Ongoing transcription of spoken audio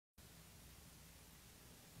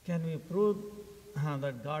can we prove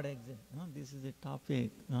that God exists? This is a topic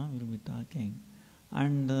we'll be talking.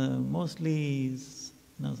 And mostly is,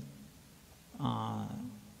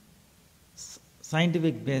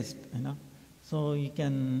 scientific based, So it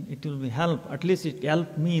will be help, at least it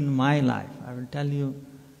helped me in my life. I will tell you,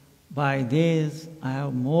 by this I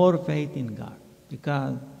have more faith in God,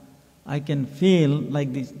 because I can feel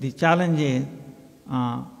like the challenge is,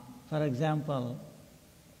 for example,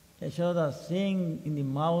 Yashoda seeing in the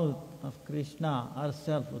mouth of Krishna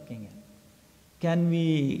herself looking at. Can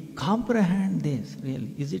we comprehend this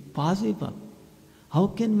really? Is it possible? How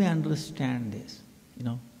can we understand this?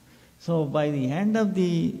 So by the end of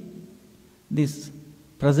this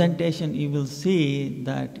presentation, you will see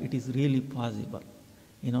that it is really possible.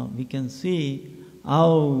 We can see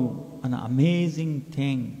how an amazing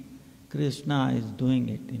thing Krishna is doing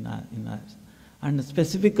it in us. And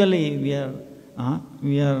specifically, we are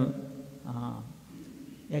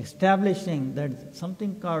establishing that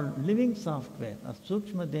something called living software, or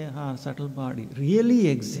Sukshma Deha, subtle body, really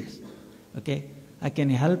exists. Okay? I can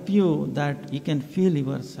help you that you can feel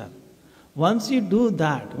yourself. Once you do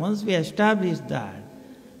that, once we establish that,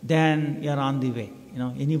 then you are on the way.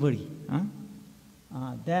 Anybody.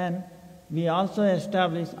 Then we also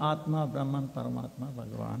establish Atma, Brahman, Paramatma,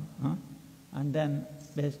 Bhagavan. And then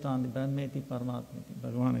based on the Brahmeti, Paramatmeti,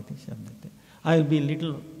 Bhagavaneti, Shabdati. I will be a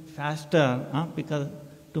little faster because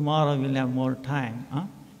tomorrow we'll have more time.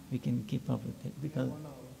 We can keep up with it. Because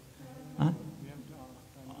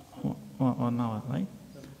 1 hour, right?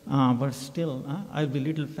 But still, I'll be a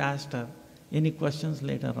little faster. Any questions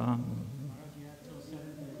later on?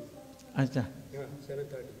 Acha.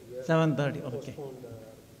 7:30. 7:30, okay.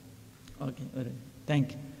 Okay, very good.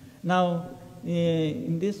 Thank you. Now,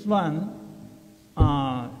 in this one,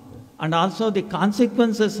 and also the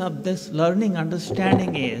consequences of this learning,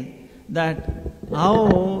 understanding is that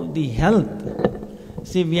how the health,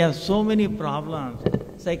 see, we have so many problems,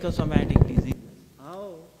 psychosomatic disease,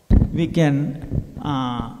 how we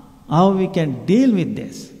can deal with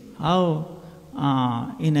this, how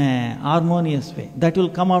in a harmonious way. That will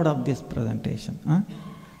come out of this presentation.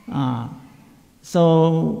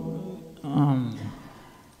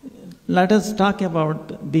 Let us talk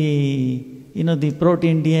about the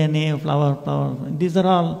protein, DNA, flower power. These are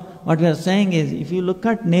all, what we are saying is, if you look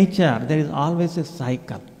at nature, there is always a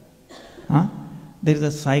cycle. There is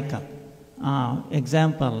a cycle.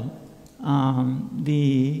 Example,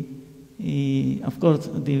 of course,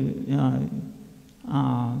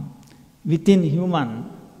 within human,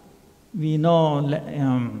 we know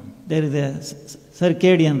there is a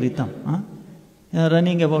circadian rhythm,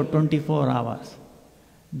 running about 24 hours.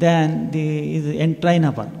 Then is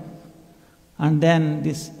entrainable. And then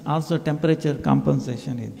this also temperature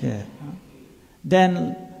compensation is there.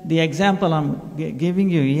 Then the example I'm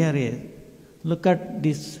giving you here is, look at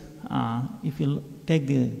this, if you take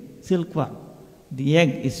the silkworm, the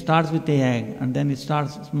egg, it starts with the egg, and then it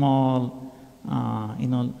starts small,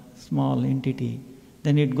 small entity.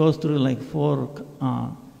 Then it goes through like 4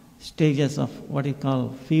 stages of what you call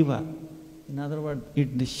fever. In other words,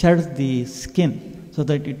 it sheds the skin so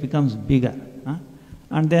that it becomes bigger.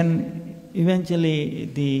 And then eventually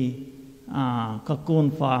the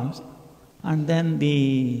cocoon forms, and then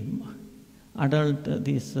the adult,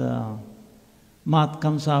 this moth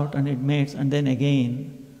comes out and it mates, and then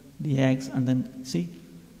again the eggs, and then see,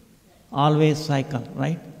 always cycle,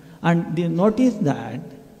 right? And you notice that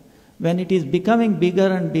when it is becoming bigger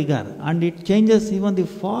and bigger, and it changes even the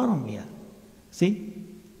form here, see?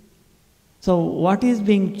 So what is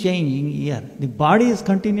being changing here? The body is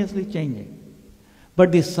continuously changing.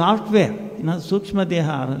 But the software, Sukshma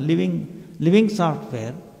Deha, living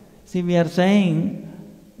software, see, we are saying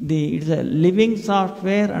it's a living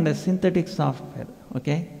software and a synthetic software,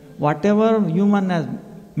 okay? Whatever human is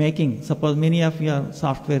making, suppose many of you are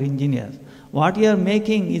software engineers, what you are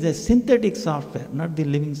making is a synthetic software, not the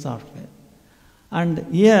living software. And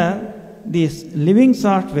here, this living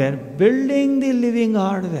software, building the living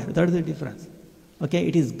hardware, that is the difference. Okay,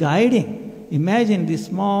 it is guiding. Imagine this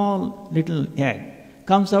small little egg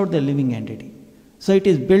comes out the living entity. So it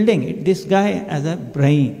is building it. This guy has a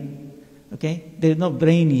brain. Okay, there is no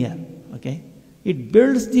brain here. Okay, it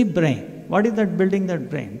builds the brain. What is that building that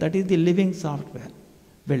brain? That is the living software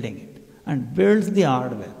building it, and builds the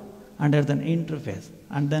hardware under an interface,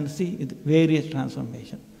 and then see various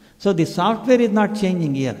transformation. So the software is not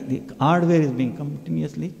changing here. The hardware is being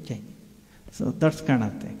continuously changing. So that's kind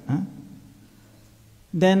of thing.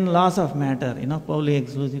 Then laws of matter, Pauli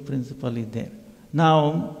exclusive principle is there.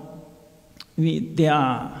 Now,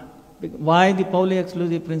 why the Pauli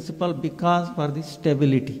exclusive principle? Because for the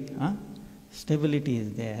stability. stability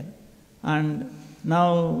is there. And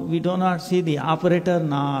now we do not see the operator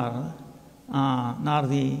nor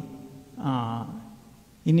the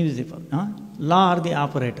invisible. Law or the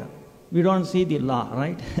operator. We don't see the law,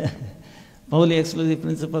 right? Pauli exclusive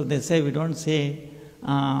principle, they say we don't say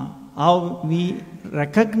how we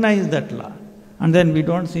recognize that law. And then we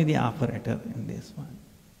don't see the operator in this one.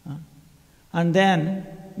 And then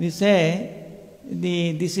we say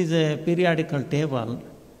this is a periodical table,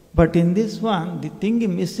 but in this one, the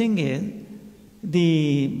thing missing is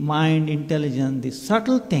the mind, intelligence, the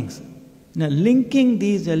subtle things. Now, linking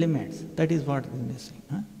these elements, that is what is missing.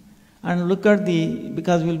 And look at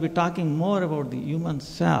because we'll be talking more about the human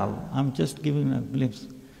cell, I'm just giving a glimpse.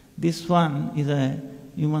 This one is a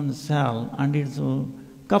human cell, and it's a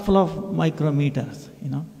couple of micrometers,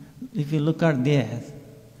 If you look at this,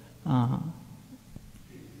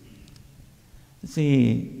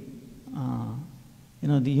 see,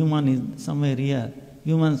 the human is somewhere here.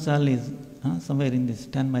 Human cell is somewhere in this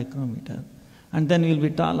 10 micrometer. And then we'll be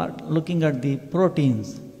looking at the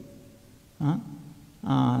proteins.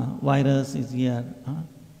 Virus is here.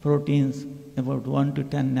 Proteins about 1 to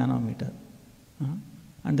 10 nanometer.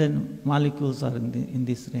 And then molecules are in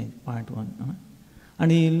this range, 0.1.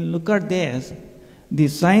 And you look at this, the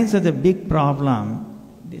science has a big problem,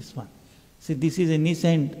 this one. See, this is a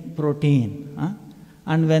nascent protein.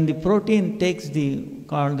 And when the protein takes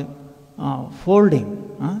called folding,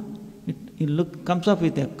 it comes up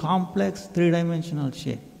with a complex three-dimensional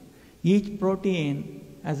shape. Each protein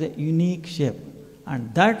has a unique shape,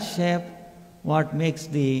 and that shape what makes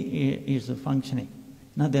is functioning.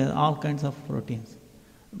 Now there are all kinds of proteins.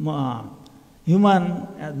 Human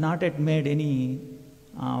has not yet made any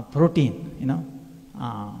protein,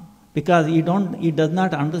 because he does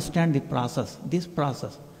not understand the process. This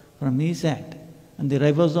process from insect, and the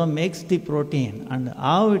ribosome makes the protein, and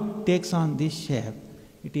how it takes on this shape.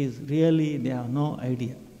 It is really, they have no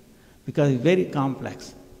idea, because it's very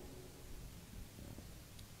complex.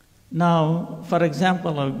 Now, for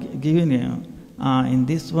example, I've given you in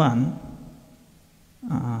this one,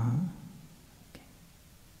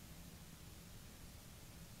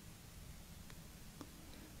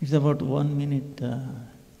 it's about 1 minute.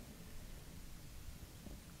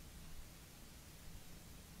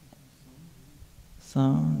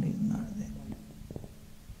 Sound is not there.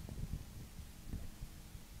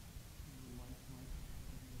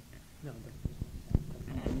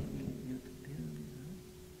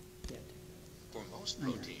 For most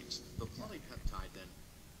proteins, the polypeptide then...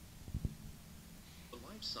 The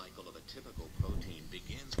life cycle of a typical protein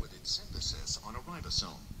begins with its synthesis on a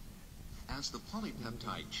ribosome. As the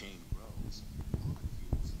polypeptide chain grows,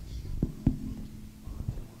 molecules of chaperone protein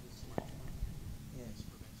bind along its length. This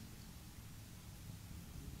prevents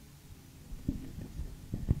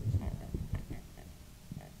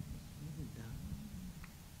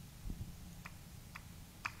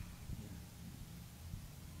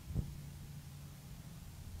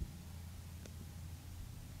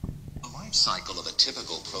The life cycle of a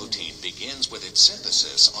typical protein begins with its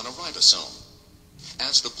synthesis on a ribosome.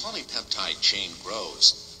 As the polypeptide chain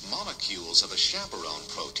grows, molecules of a chaperone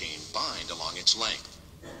protein bind along its length.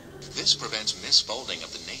 This prevents misfolding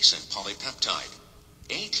of the nascent polypeptide.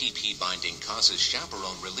 ATP binding causes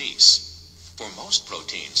chaperone release. For most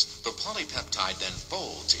proteins, the polypeptide then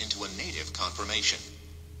folds into a native conformation.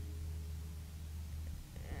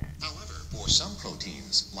 However, for some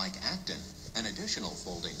proteins, like actin, an additional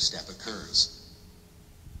folding step occurs.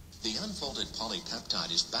 The unfolded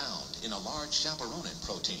polypeptide is bound in a large chaperonin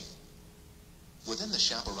protein. Within the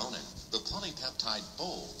chaperonin, the polypeptide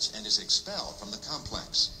folds and is expelled from the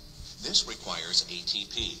complex. This requires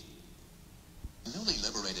ATP. Newly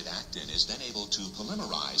liberated actin is then able to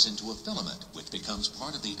polymerize into a filament, which becomes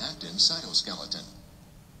part of the actin cytoskeleton.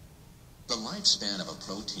 The lifespan of a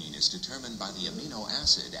protein is determined by the amino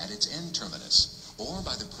acid at its end terminus, or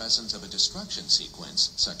by the presence of a destruction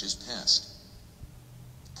sequence, such as PEST.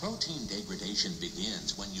 Protein degradation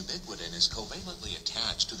begins when ubiquitin is covalently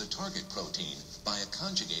attached to the target protein by a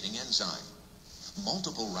conjugating enzyme.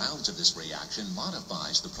 Multiple rounds of this reaction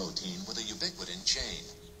modifies the protein with a ubiquitin chain.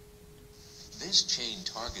 This chain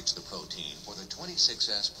targets the protein for the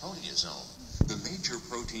 26S proteasome, the major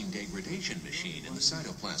protein degradation machine in the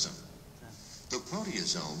cytoplasm. The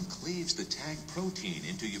proteasome cleaves the tagged protein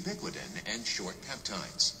into ubiquitin and short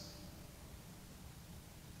peptides.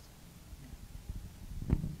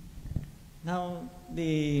 Now,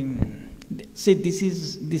 see, this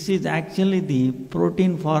is actually the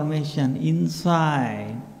protein formation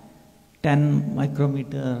inside 10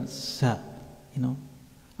 micrometer cell,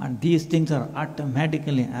 And these things are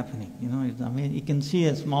automatically happening. It's amazing. You can see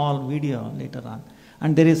a small video later on.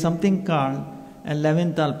 And there is something called a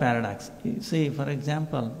Leventhal paradox. You see, for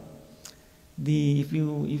example, if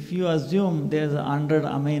you assume there's 100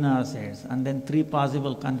 amino acids and then 3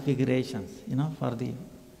 possible configurations,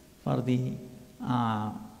 for the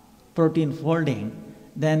protein folding,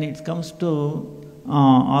 then it comes to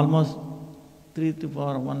almost 3 to the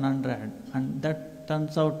power 100, and that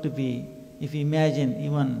turns out to be, if you imagine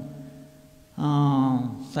even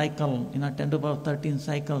cycle, 10 to the power 13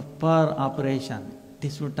 cycles per operation,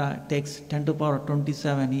 this would takes 10 to the power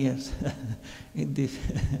 27 years in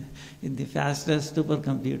the fastest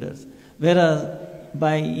supercomputers. Whereas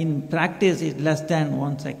in practice it's less than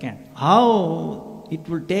 1 second. How it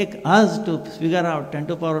will take us to figure out 10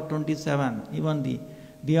 to the power 27, even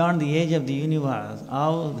beyond the age of the universe,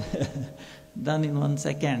 how done in 1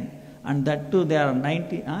 second, and that too there are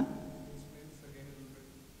 90.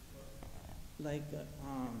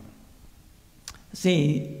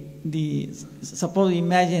 Suppose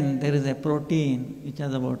imagine there is a protein which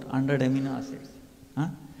has about 100 amino acids,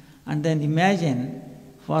 and then imagine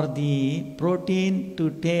for the protein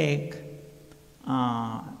to take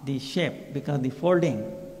the shape, because the folding,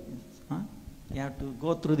 you have to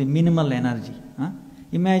go through the minimal energy.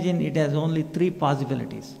 Imagine it has only 3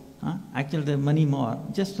 possibilities. Actually there are many more,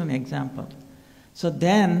 just an example. So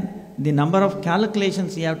then the number of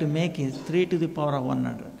calculations you have to make is 3 to the power of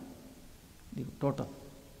 100, the total.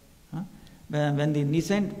 When the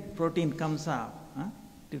nascent protein comes up,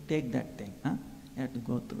 to take that thing, you have to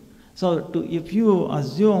go through. So if you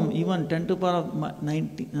assume even 10 to the power of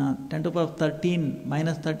 10 to the power of 13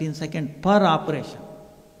 minus 13 seconds per operation,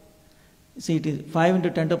 see it is 5 into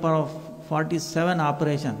 10 to the power of 47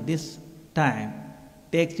 operation, this time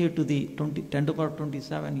takes you to the 10 to the power of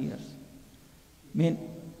 27 years.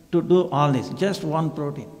 To do all this, just one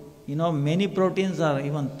protein. Many proteins are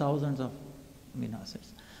even thousands of amino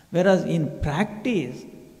acids. Whereas in practice,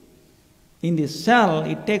 in the cell,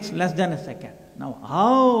 it takes less than a second. Now,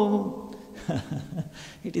 how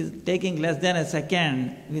it is taking less than a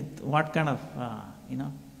second with what kind of,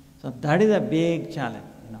 So that is a big challenge,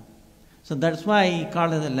 So that's why he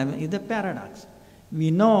called it it's a paradox.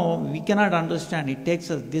 We know we cannot understand. It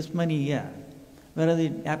takes us this many years, whereas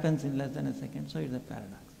it happens in less than a second. So it's a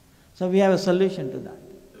paradox. So we have a solution to that.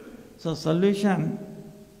 So solution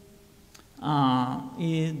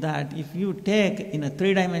is that if you take in a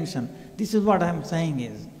 3 dimension, this is what I am saying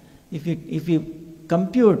is, if you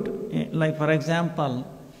compute, like for example,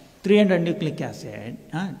 300 nucleic acid,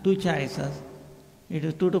 2 choices, it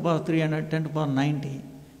is 2 to the power 300, 10 to the power 90.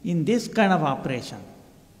 In this kind of operation,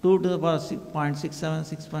 2 to the power 6.67,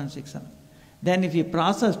 6.67. Then if you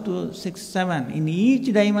process 267 in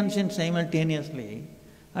each dimension simultaneously,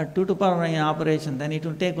 at 2 to the power 9 operation, then it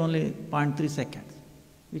will take only 0.3 seconds,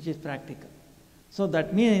 which is practical. So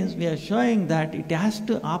that means we are showing that it has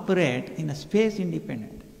to operate in a space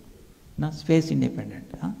independent. Space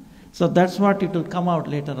independent. So that's what it will come out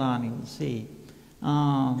later on, you will see.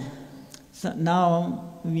 So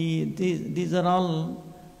now these are all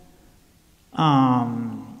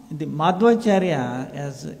the Madhvacharya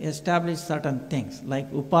has established certain things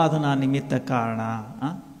like Upadana Nimitta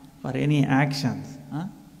Karana for any actions.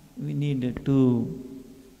 We need to,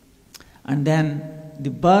 and then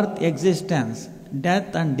the birth, existence,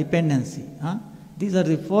 death and dependency. These are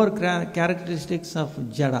the 4 characteristics of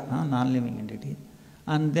Jada, non-living entity.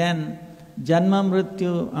 And then Janma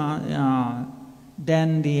Mrityu,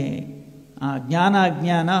 then the Jnana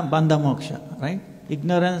Ajnana Bandha Moksha, right?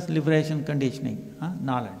 Ignorance, liberation, conditioning,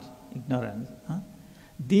 knowledge, ignorance.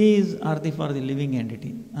 These are for the living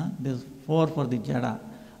entity. There's 4 for the Jada.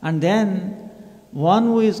 And then one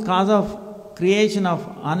who is cause of creation of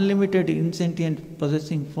unlimited insentient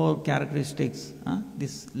possessing 4 characteristics,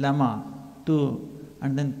 this lemma, 2,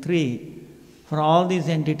 and then 3, for all these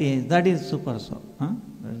entities, that is super soul.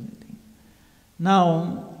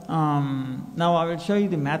 Now I will show you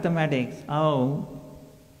the mathematics, how,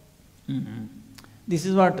 this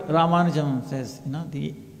is what Ramanujam says,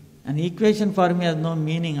 an equation for me has no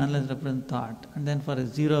meaning unless represent thought, and then for a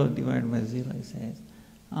 0 divided by 0, he says.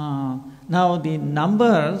 Now the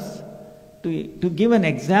numbers, to give an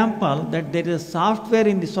example that there is software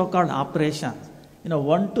in the so-called operations.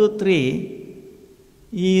 1, 2, 3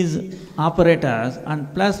 is operators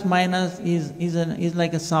and plus minus is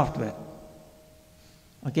like a software.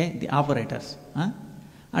 Okay, the operators.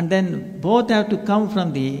 And then both have to come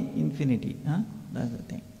from the infinity. That's the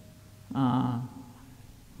thing.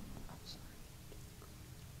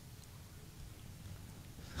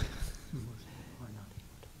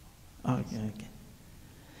 Okay.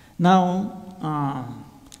 Now,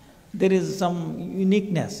 there is some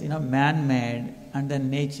uniqueness, man-made, and then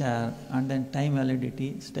nature, and then time,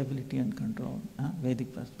 validity, stability and control,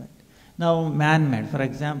 Vedic perspective. Now man-made, for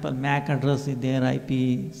example, MAC address is there,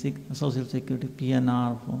 IP, Social Security,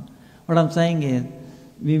 PNR, phone. What I'm saying is,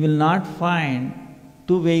 we will not find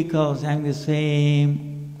two vehicles having the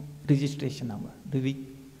same registration number, do we?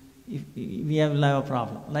 If we will have a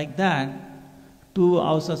problem. Like that, two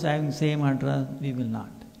houses having the same address, we will not.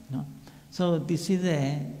 So this is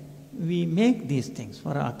we make these things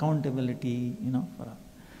for accountability, for us.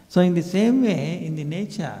 So in the same way, in the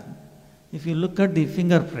nature, if you look at the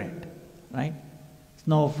fingerprint, right,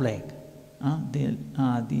 snowflake, the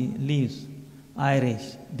leaves,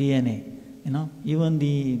 Irish, DNA, even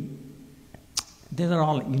these are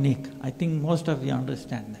all unique. I think most of you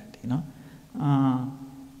understand that,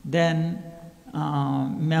 Then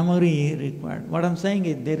memory required. What I'm saying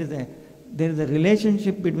is there is a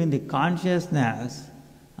relationship between the consciousness,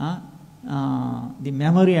 the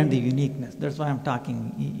memory and the uniqueness. That's why I'm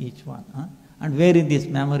talking each one. And where in this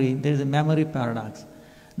memory, there is a memory paradox.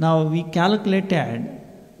 Now we calculated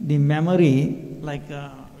the memory, like,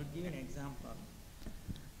 I'll give you an example.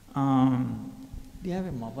 Do you have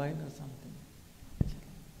a mobile or something?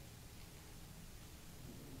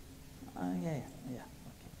 Yeah,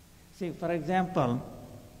 okay. See, for example,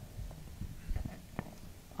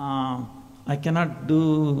 I cannot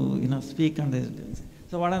speak on this.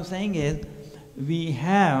 So what I'm saying is, we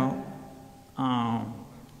have,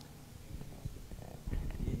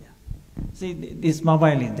 see, this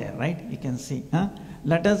mobile is there, right? You can see.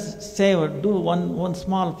 Let us say or do one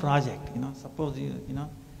small project. Suppose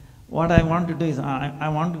what I want to do is I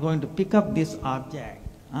want to going to pick up this object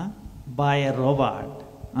by a robot,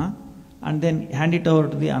 and then hand it over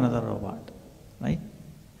to the another robot, right?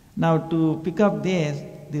 Now to pick up this,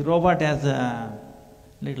 the robot has a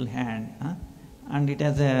little hand, and it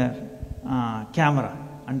has a camera,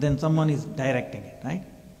 and then someone is directing it, right?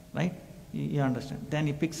 Right? You understand? Then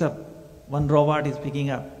he picks up, one robot is picking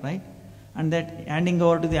up, right? And that handing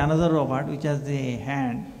over to the another robot which has the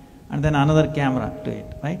hand, and then another camera to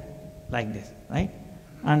it, right? Like this, right?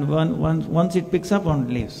 And once it picks up, one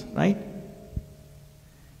leaves, right?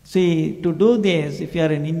 See, to do this, if you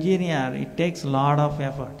are an engineer, it takes a lot of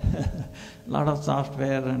effort, lot of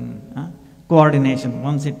software and coordination.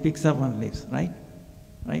 Once it picks up, one leaves, right?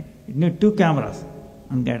 Right? You need two cameras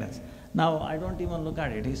and guidance. Now, I don't even look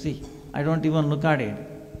at it, you see. I don't even look at it.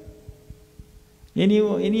 Any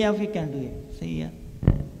of you can do it. See here.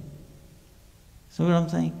 See what I'm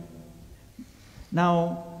saying?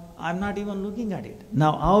 Now, I'm not even looking at it.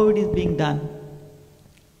 Now, how it is being done?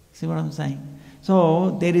 See what I'm saying?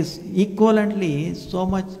 So, there is equivalently so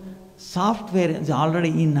much software is already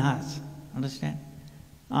in us. Understand?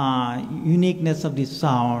 Uniqueness of the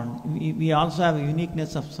sound. We also have a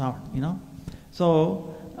uniqueness of sound,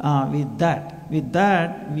 So, with that,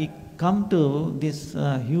 we come to this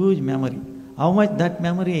huge memory. How much that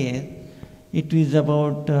memory is? It is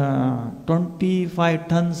about 25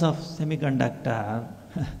 tons of semiconductor,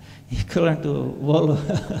 equivalent to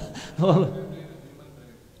whole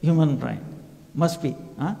human brain. Must be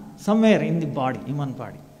somewhere in the body, human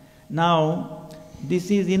body. Now, this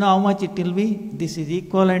is, how much it will be? This is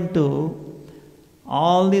equivalent to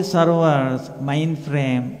all the servers,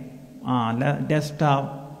 mainframe,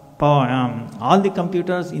 desktop, power, all the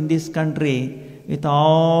computers in this country with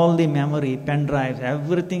all the memory, pen drives,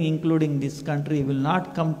 everything including this country will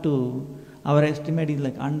not come to, our estimate is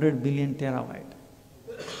like 100 billion terabyte.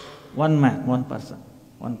 One man, one person.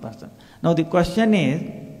 Now the question is,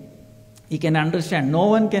 you can understand, no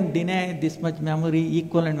one can deny this much memory,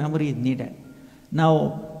 equivalent memory is needed.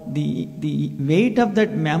 Now, the weight of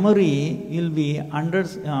that memory will be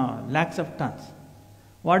hundreds, lakhs of tons.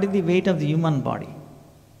 What is the weight of the human body?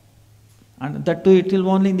 And that too, it will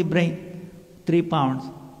only in the brain. 3 pounds,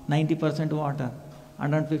 90% water,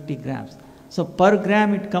 150 grams. So per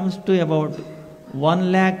gram it comes to about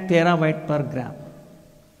 1 lakh terabyte per gram.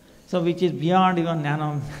 So which is beyond even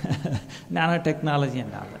nanotechnology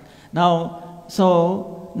and all that.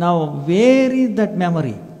 Now where is that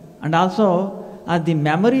memory? And also, as the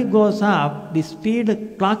memory goes up, the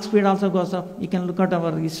speed, clock speed also goes up. You can look at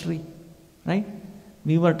our history, right?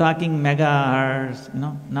 We were talking megahertz,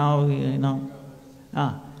 now,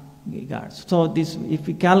 gigahertz. So this, if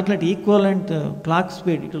we calculate equivalent clock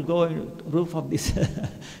speed, it will go roof of this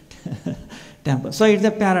temple. So it's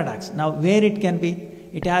a paradox. Now where it can be?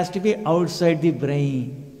 It has to be outside the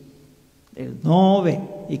brain. There is no way.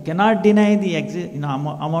 You cannot deny the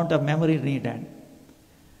amount of memory needed.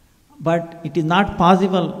 But it is not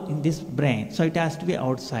possible in this brain. So it has to be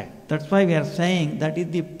outside. That's why we are saying that is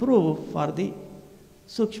the proof for the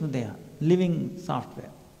Sukshma Deha, living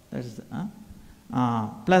software. That is,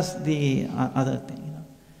 plus the other thing. You know.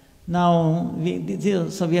 Now,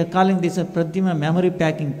 so we are calling this a Pradyumna memory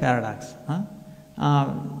packing paradox.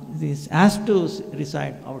 This has to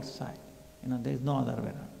reside outside. You know, there is no other way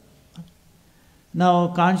around. Now,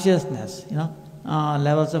 consciousness, you know,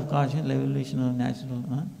 levels of consciousness, evolution of natural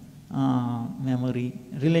memory,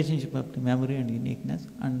 relationship of memory and uniqueness.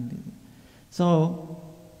 And so,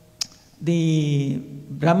 the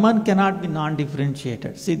Brahman cannot be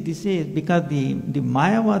non-differentiated. See, this is because the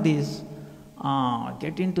Mayavadis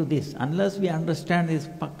get into this. Unless we understand this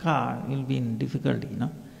pakka, we will be in difficulty, you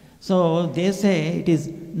know. So, they say it is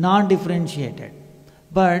non-differentiated.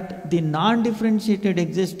 But the non-differentiated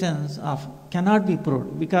existence of cannot be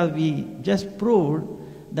proved because we just proved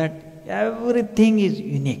that everything is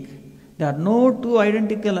unique. There are no two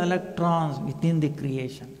identical electrons within the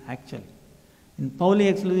creation, actually. In Pauli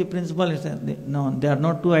exclusive principle, it says, no, there are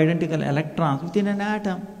no two identical electrons within an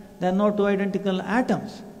atom. There are no two identical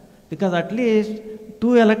atoms. Because at least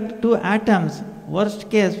two atoms, worst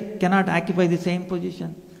case, cannot occupy the same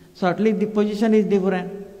position. So at least the position is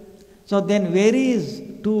different. So then where is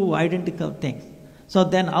two identical things? So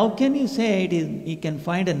then how can you say it is, you can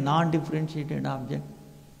find a non-differentiated object?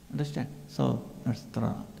 Understand? So that's thrown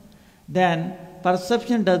out. Then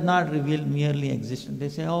perception does not reveal merely existence. They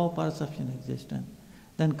say, oh, perception existence.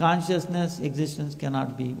 Then consciousness existence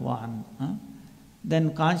cannot be one.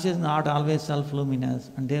 Then consciousness is not always self-luminous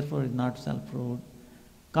and therefore is not self-ruled.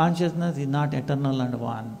 Consciousness is not eternal and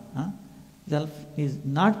one. Self is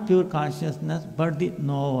not pure consciousness but the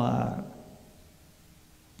knower.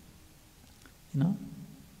 You know?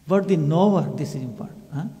 But the knower, this is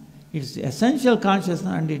important. It's essential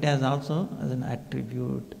consciousness and it has also as an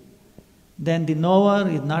attribute. Then the knower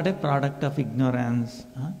is not a product of ignorance.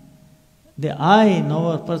 The I,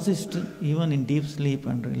 knower, persists even in deep sleep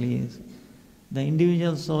and release. The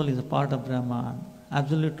individual soul is a part of Brahman.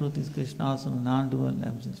 Absolute truth is Krishna, also non-dual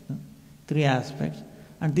existence. Three aspects.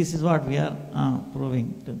 And this is what we are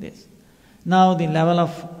proving to this. Now the level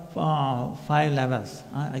of 5 levels.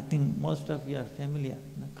 I think most of you are familiar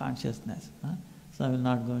with consciousness. So I will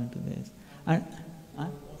not go into this. And,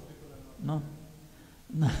 no.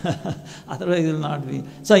 Otherwise it will not be.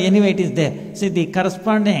 So anyway, it is there. See, the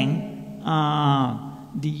corresponding,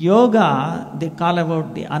 the yoga, they call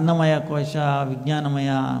about the Annamaya Kosha,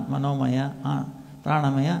 Vijnanamaya, Manomaya,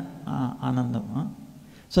 Pranamaya, Anandam.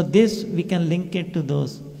 So this, we can link it to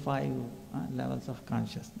those 5 levels of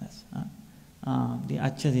consciousness. The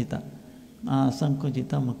Achadita,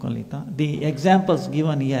 Sankujita, Mukulita. The examples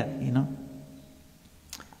given here, you know.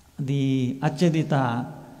 The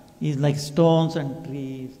Achadita is like stones and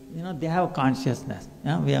trees, you know, they have consciousness.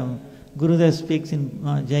 We have, Gurudev speaks in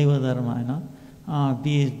Jaiva Dharma, you know,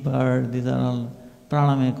 beast, bird, these are all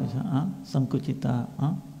Pranamaya Kosha, Sankuchita,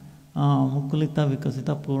 Mukulita,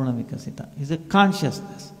 Vikasita, Purna Vikasita. It's a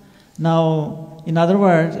consciousness. Now, in other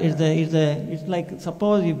words, it's like,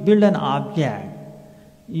 suppose you build an object,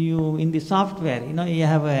 you, in the software, you know, you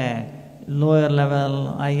have a lower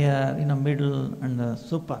level, higher, you know, middle and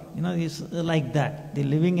super. You know, it's like that. The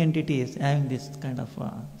living entity is having this kind of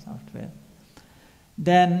software.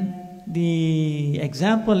 Then the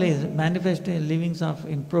example is manifested livings of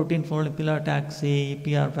in protein fold, pillar taxi,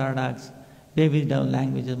 PR paradox, baby dove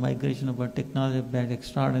languages, migration of technology, bad,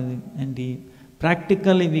 extraordinary, and deep.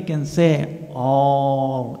 Practically, we can say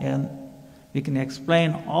all, and we can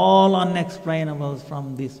explain all unexplainables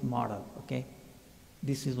from this model. Okay.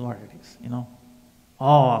 This is what it is, you know,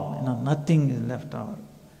 all, you know, nothing is left over.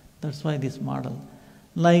 That's why this model.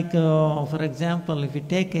 Like, for example, if you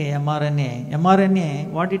take a mRNA,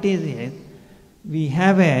 what it is we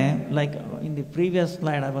have a, like in the previous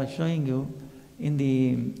slide I was showing you, in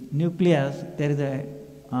the nucleus there is a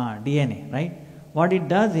DNA, right? What it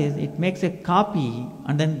does is, it makes a copy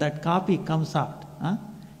and then that copy comes out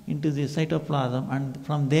into the cytoplasm and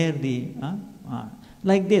from there the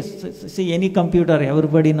like this. See, any computer,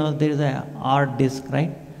 everybody knows there is a hard disk, right?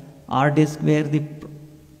 Hard disk where the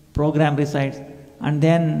program resides. And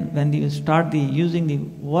then when you start using the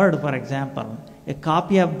word, for example, a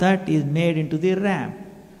copy of that is made into the RAM.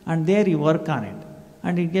 And there you work on it.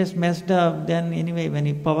 And it gets messed up, then anyway, when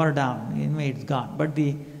you power down, anyway, it's gone. But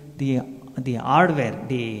the hardware,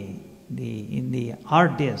 in the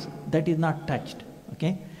hard disk, that is not touched.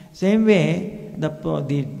 Okay? Same way, the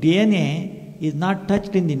DNA is not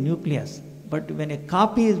touched in the nucleus, but when a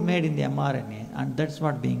copy is made in the mRNA, and that's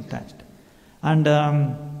what being touched. And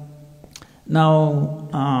now,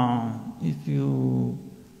 if you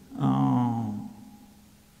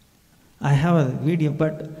I have a video,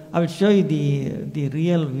 but I will show you the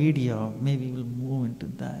real video. Maybe we'll move into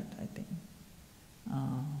that, I think.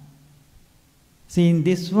 See, in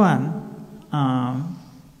this one,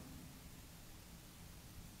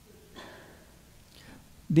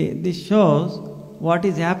 this shows what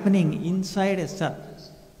is happening inside a cell. And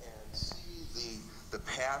see the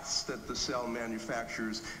paths that the cell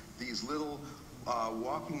manufactures, these little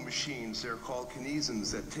walking machines, they're called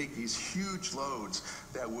kinesins, that take these huge loads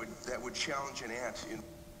that would challenge an ant in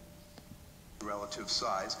relative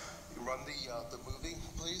size. You run the movie,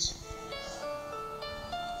 please.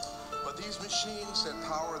 But these machines that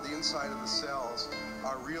power the inside of the cells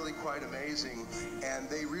are really quite amazing, and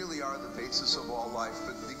they really are the basis of all life,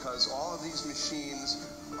 but because all of these machines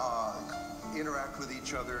interact with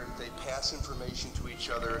each other, they pass information to each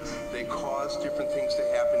other, they cause different things to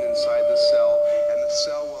happen inside the cell, and the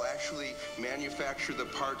cell will actually manufacture the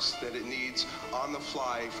parts that it needs on the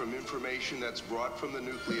fly from information that's brought from the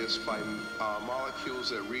nucleus by molecules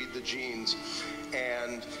that read the genes.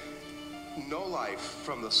 And no life,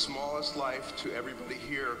 from the smallest life to everybody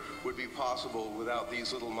here, would be possible without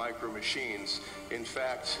these little micro machines. In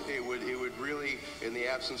fact, it would really, in the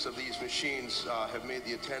absence of these machines, have made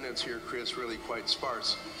the attendance here, Chris, really quite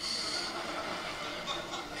sparse.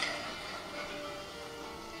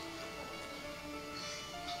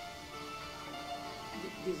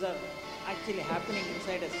 These are actually happening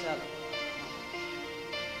inside a cell.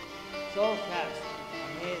 So fast,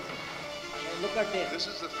 amazing. Look at this. This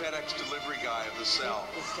is the FedEx delivery guy of the cell.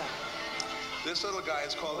 This little guy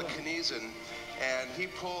is called a kinesin, and he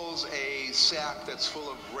pulls a sack that's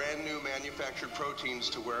full of brand new manufactured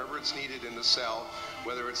proteins to wherever it's needed in the cell,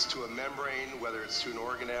 whether it's to a membrane, whether it's to an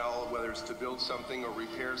organelle, whether it's to build something or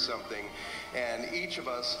repair something. And each of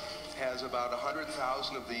us has about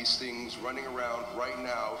 100,000 of these things running around right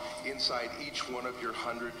now inside each one of your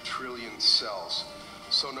 100 trillion cells.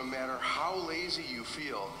 So no matter how lazy you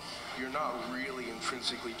feel, you're not really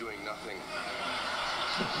intrinsically doing nothing.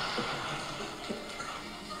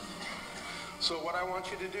 So what I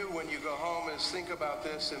want you to do when you go home is think about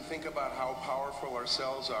this and think about how powerful our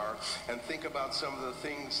cells are, and think about some of the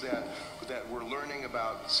things that we're learning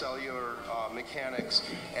about cellular mechanics.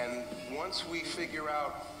 And once we figure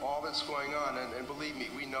out all that's going on, and believe me,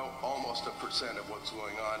 we know almost 1% of what's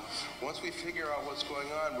going on. Once we figure out what's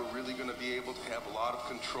going on, we're really going to be able to have a lot of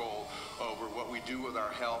control over what we do with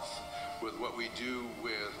our health, with what we do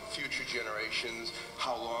with future generations,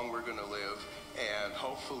 how long we're going to live, and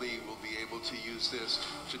hopefully we'll be able to use this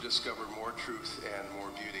to discover more truth and more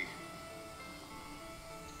beauty.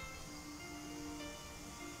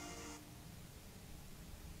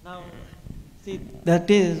 Now, see, that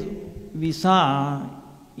is, we saw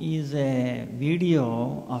is a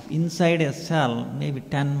video of inside a cell, maybe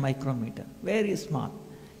 10 micrometer, very small.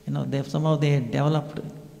 You know, somehow they developed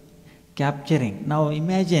capturing. Now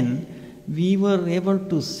imagine we were able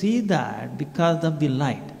to see that because of the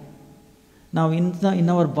light. Now in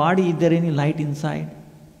our body, is there any light inside?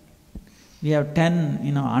 We have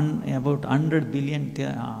 10, about 100 billion,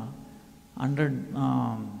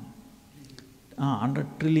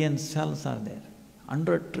 100 trillion cells are there.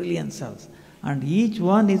 100 trillion cells. And each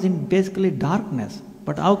one is in basically darkness.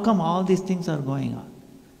 But how come all these things are going on?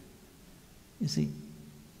 You see?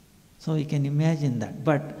 So you can imagine that.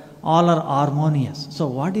 But all are harmonious. So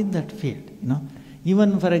what is that field?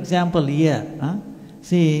 Even for example here,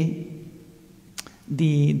 see,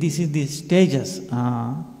 this is the stages.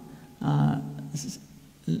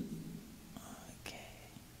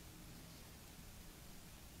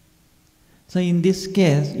 So in this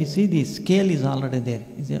case, you see the scale is already there.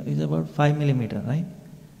 It's about 5 millimeter, right?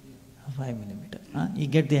 5 millimeter. You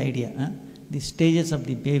get the idea. The stages of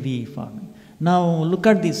the baby forming. Now look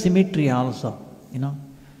at the symmetry also.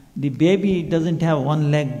 The baby doesn't have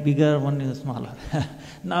one leg bigger, one is smaller.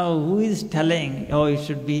 Now who is telling, oh, it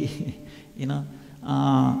should be,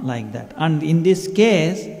 like that. And in this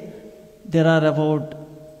case, there are about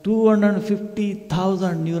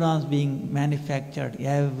 250,000 neurons being manufactured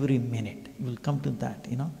every minute. We will come to that,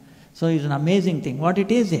 So it's an amazing thing. What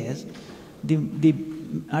it is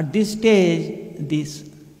at this stage, this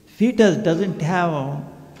fetus doesn't have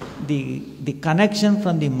the connection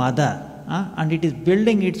from the mother, and it is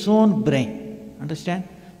building its own brain. Understand?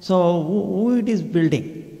 So who it is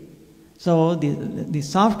building? So the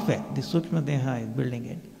software, the Sukshma Deha is building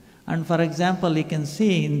it. And for example, you can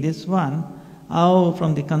see in this one, how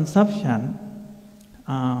from the conception,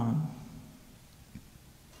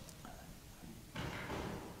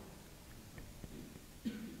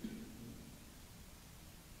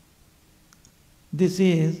 this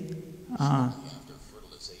is after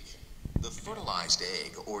fertilization, the fertilized fertilized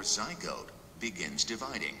egg, or zygote, begins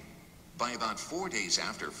dividing. By about 4 days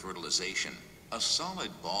after fertilization, a solid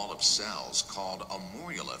ball of cells called a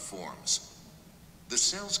morula forms. The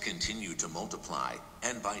cells continue to multiply,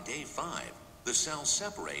 and by day 5, the cells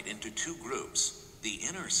separate into 2 groups, the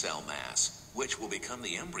inner cell mass, which will become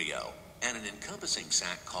the embryo, and an encompassing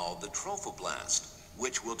sac called the trophoblast,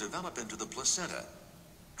 which will develop into the placenta.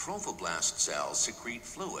 Trophoblast cells secrete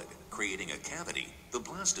fluid, creating a cavity, the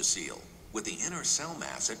blastocele, with the inner cell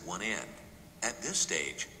mass at one end. At this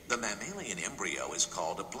stage, the mammalian embryo is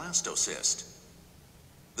called a blastocyst.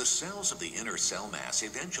 The cells of the inner cell mass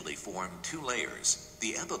eventually form 2 layers,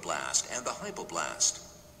 the epiblast and the hypoblast.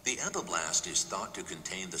 The epiblast is thought to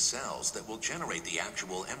contain the cells that will generate the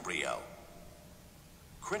actual embryo.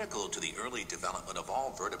 Critical to the early development of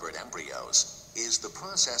all vertebrate embryos is the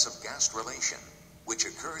process of gastrulation, which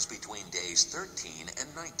occurs between days 13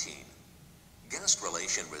 and 19.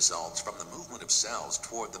 Gastrulation results from the movement of cells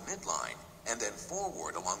toward the midline and then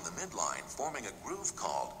forward along the midline, forming a groove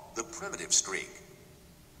called the primitive streak.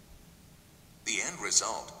 The end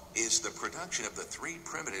result is the production of the 3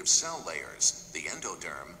 primitive cell layers, the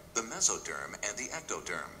endoderm, the mesoderm, and the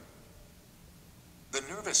ectoderm. The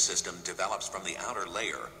nervous system develops from the outer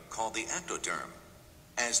layer, called the ectoderm.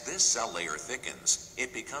 As this cell layer thickens,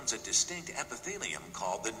 it becomes a distinct epithelium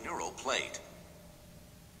called the neural plate.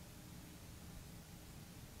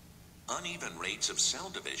 Uneven rates of cell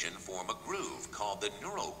division form a groove called the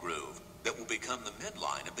neural groove that will become the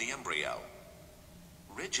midline of the embryo.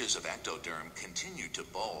 Ridges of ectoderm continue to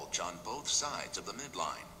bulge on both sides of the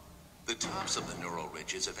midline. The tops of the neural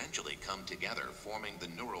ridges eventually come together, forming the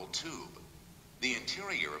neural tube. The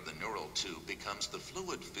interior of the neural tube becomes the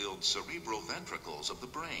fluid-filled cerebral ventricles of the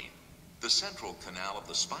brain, the central canal of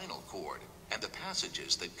the spinal cord, and the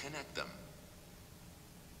passages that connect them.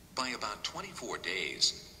 By about 24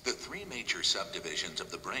 days, the 3 major subdivisions of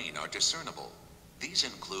the brain are discernible. These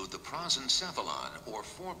include the prosencephalon, or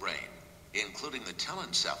forebrain, including the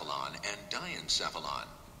telencephalon and diencephalon,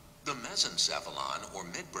 the mesencephalon, or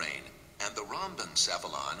midbrain, and the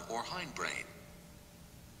rhombencephalon, or hindbrain.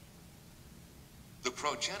 The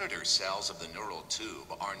progenitor cells of the neural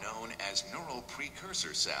tube are known as neural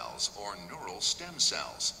precursor cells, or neural stem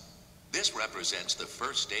cells. This represents the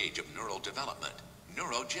first stage of neural development,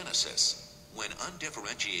 neurogenesis, when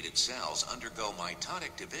undifferentiated cells undergo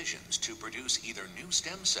mitotic divisions to produce either new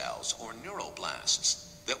stem cells or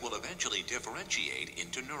neuroblasts that will eventually differentiate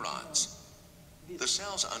into neurons. The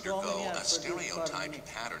cells undergo a stereotyped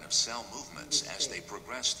pattern of cell movements as they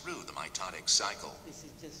progress through the mitotic cycle.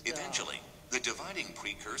 Eventually, the dividing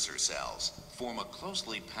precursor cells form a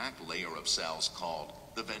closely packed layer of cells called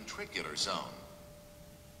the ventricular zone.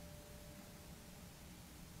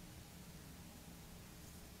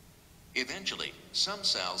 Eventually, some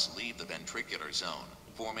cells leave the ventricular zone,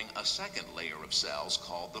 forming a second layer of cells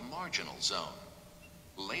called the marginal zone.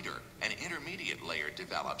 Later, an intermediate layer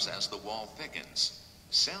develops as the wall thickens.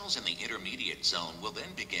 Cells in the intermediate zone will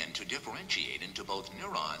then begin to differentiate into both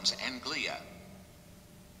neurons and glia.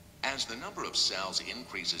 As the number of cells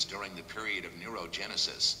increases during the period of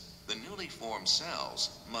neurogenesis, the newly formed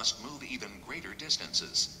cells must move even greater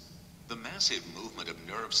distances. The massive movement of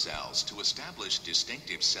nerve cells to establish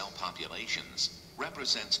distinctive cell populations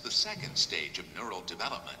represents the second stage of neural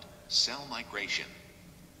development, cell migration.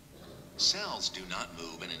 Cells do not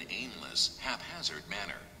move in an aimless, haphazard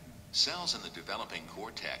manner. Cells in the developing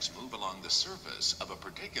cortex move along the surface of a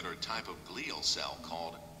particular type of glial cell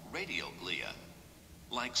called radial glia.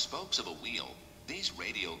 Like spokes of a wheel, these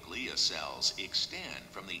radial glia cells extend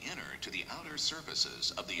from the inner to the outer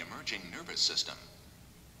surfaces of the emerging nervous system.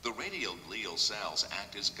 The radial glial cells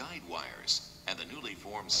act as guide wires, and the newly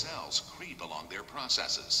formed cells creep along their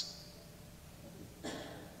processes.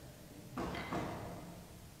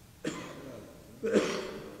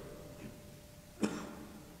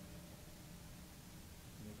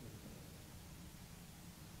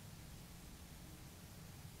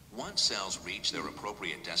 Once cells reach their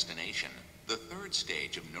appropriate destination, the third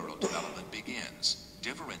stage of neural development begins,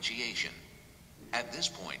 differentiation. At this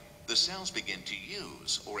point, the cells begin to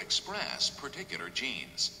use or express particular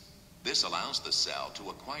genes. This allows the cell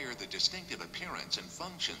to acquire the distinctive appearance and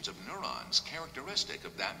functions of neurons characteristic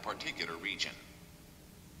of that particular region.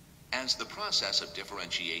 As the process of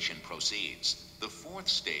differentiation proceeds, the fourth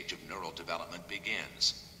stage of neural development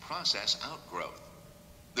begins, process outgrowth.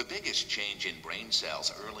 The biggest change in brain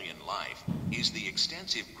cells early in life is the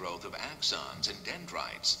extensive growth of axons and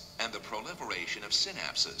dendrites and the proliferation of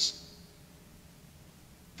synapses.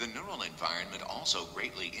 The neural environment also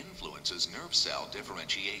greatly influences nerve cell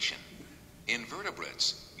differentiation. In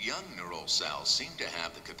vertebrates, young neural cells seem to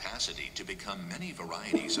have the capacity to become many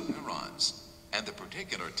varieties of neurons, and the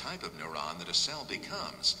particular type of neuron that a cell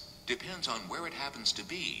becomes depends on where it happens to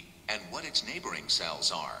be and what its neighboring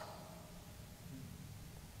cells are.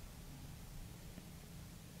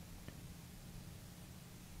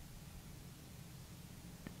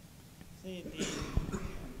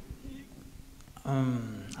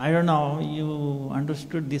 I don't know you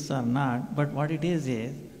understood this or not, but what it is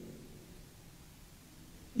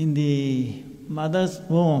in the mother's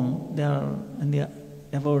womb there are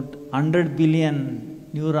about 100 billion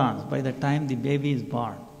neurons by the time the baby is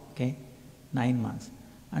born, okay, 9 months.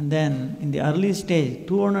 And then in the early stage,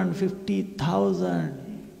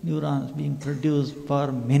 250,000 neurons being produced per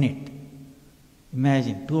minute.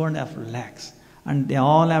 Imagine, 2.5 lakhs. And they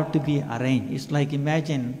all have to be arranged. It's like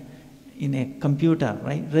imagine in a computer,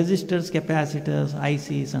 right? Resistors, capacitors,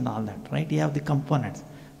 ICs and all that, right? You have the components.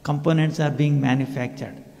 Components are being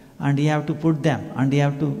manufactured. And you have to put them and you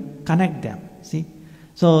have to connect them, see?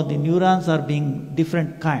 So the neurons are being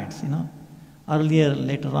different kinds, Earlier,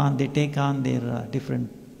 later on, they take on their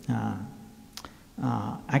different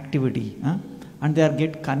activity. And they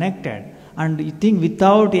get connected. And you think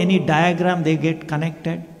without any diagram they get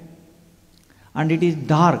connected? And it is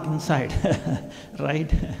dark inside, right?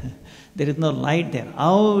 There is no light there.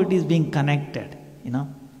 How it is being connected,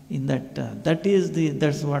 in that,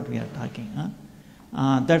 that's what we are talking.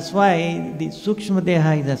 That's why the Sukshma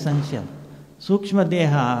Deha is essential. Sukshma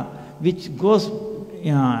Deha, which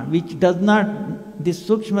does not, this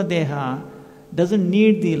Sukshma Deha doesn't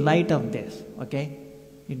need the light of this, okay?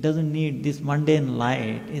 It doesn't need this mundane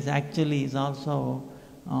light. It also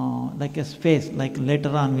like a space, like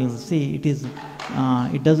later on we will see, it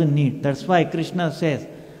doesn't need. That's why Krishna says,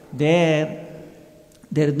 there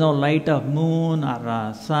is no light of moon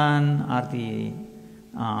or sun or the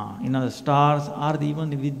stars or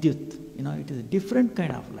even the vidyut. It is a different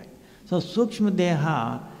kind of light. So Sukshma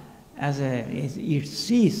Deha, it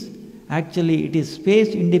sees, actually it is space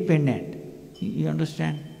independent. You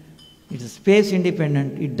understand? It is space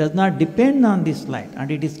independent. It does not depend on this light,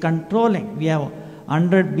 and it is controlling. We have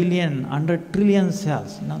 100 billion, 100 trillion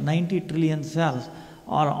cells, 90 trillion cells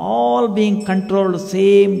are all being controlled at the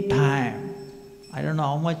same time. I don't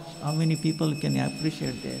know how many people can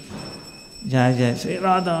appreciate this. Jai Jai Sri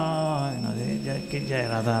Radha, Jai Jai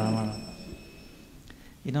Radha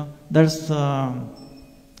Ramana. That's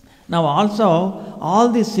now also all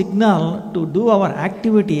the signal to do our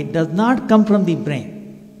activity does not come from the brain.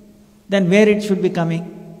 Then where it should be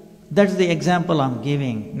coming? That's the example I'm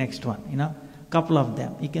giving. Next one, couple of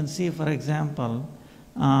them. You can see, for example,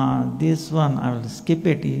 this one, I will skip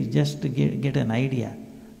it just to get an idea.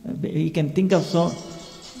 You can think of so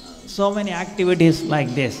many activities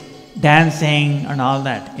like this, dancing and all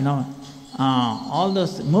that, all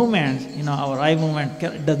those movements, our eye movement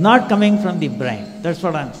does not coming from the brain. That's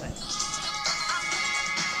what I'm saying.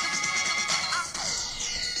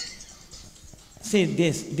 See,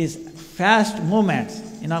 this fast movements,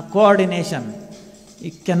 coordination,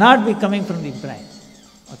 it cannot be coming from the brain.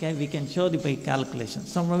 Okay, we can show by calculation.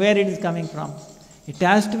 So from where it is coming from? It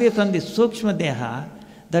has to be from the Sukshma Deha.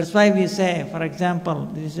 That's why we say, for example,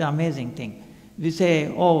 this is an amazing thing. We say,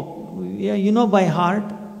 by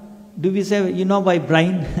heart. Do we say, by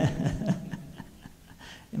brain?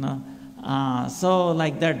 So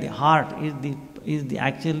like that, the heart is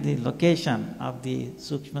actually the location of the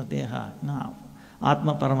Sukshma Deha.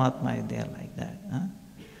 Atma Paramatma is there like that.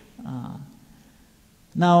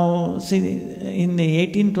 Now, see, in the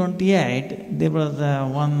 1828, there was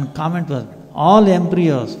one comment was, all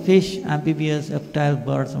embryos, fish, amphibians, reptiles,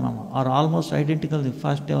 birds, are almost identical to the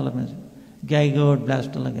first developments, zygote,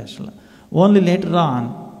 blastula, gastrula. Only later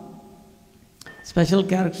on, special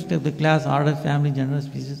characteristics of the class, order, family, gender,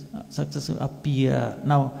 species, successive appear.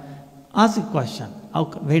 Now, ask a question.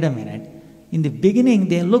 Wait a minute. In the beginning,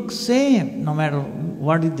 they look same, no matter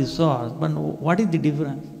what is the source, but what is the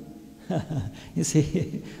difference? You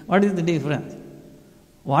see, what is the difference?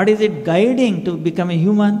 What is it guiding to become a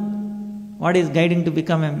human? What is guiding to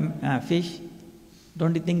become a fish?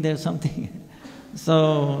 Don't you think there's something?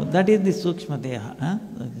 So that is the Sukshma Deha. That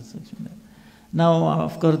is Sukshma Deha. Now,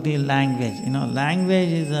 of course, the language. Language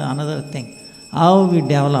is another thing. How we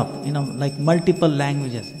develop, like multiple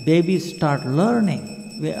languages. Babies start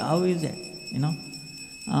learning. How is it?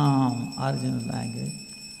 Original language.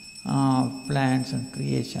 Plants and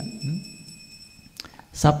creation.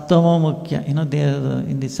 Saptama Mukhya, there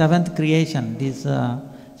in the seventh creation,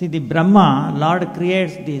 see the Brahma, Lord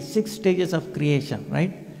creates the 6 stages of creation,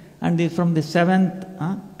 right? And from the 7th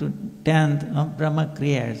to 10th, Brahma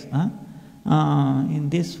creates. In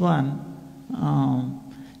this one,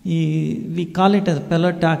 We call it as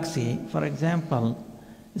pelotaxy. For example,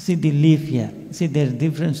 see the leaf here. See there are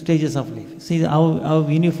different stages of leaf. See how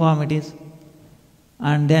uniform it is.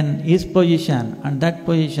 And then his position and that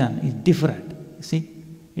position is different. See,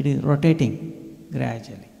 it is rotating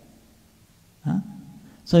gradually.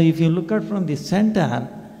 So if you look at from the center,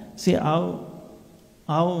 see how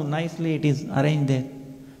nicely it is arranged there,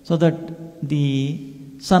 so that the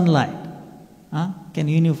sunlight can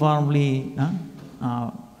uniformly,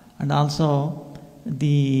 and also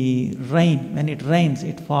the rain, when it rains,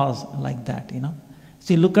 it falls like that,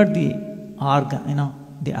 See, look at the organ,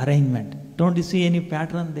 the arrangement. Don't you see any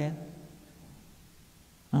pattern there?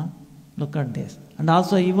 Look at this. And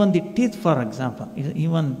also even the teeth, for example,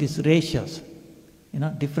 even these ratios,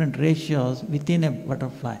 different ratios within a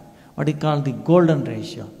butterfly. What we call the golden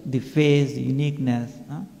ratio, the face, the uniqueness.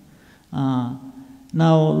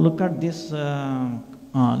 Now look at this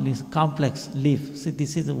complex leaf. See,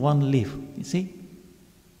 this is one leaf, you see?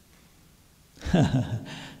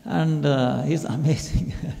 And it's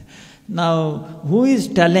amazing. Now, who is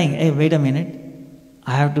telling, hey, wait a minute,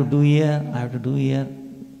 I have to do here, I have to do here.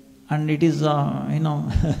 And it is, so in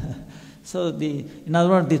other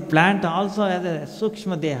words, this plant also has a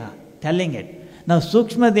Sukshma Deha telling it. Now,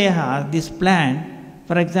 Sukshma Deha, this plant,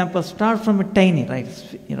 for example, starts from a tiny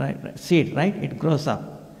seed, right? It grows up.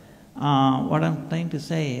 What I'm trying to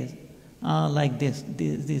say is, like this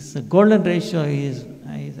golden ratio is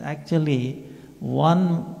actually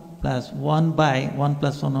 1 plus 1 by 1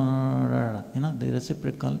 plus 1, the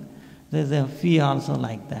reciprocal. There's a phi also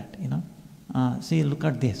like that, See, look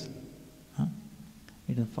at this.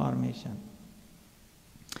 It is formation.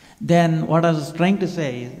 Then what I was trying to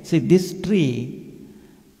say is, see, this tree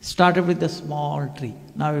started with a small tree.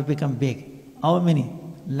 Now it become big. How many?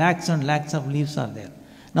 Lakhs and lakhs of leaves are there.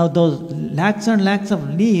 Now those lakhs and lakhs of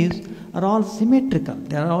leaves are all symmetrical.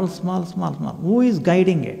 They are all small, small, small. Who is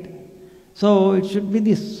guiding it? So it should be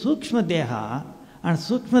the Sukshma Deha, and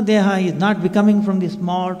Sukshma Deha is not becoming from the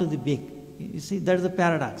small to the big. You see, that is the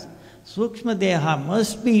paradox. Sukshma Deha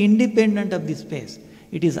must be independent of the space.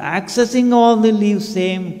 It is accessing all the leaves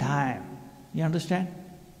same time. You understand?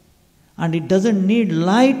 And it doesn't need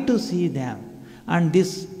light to see them. And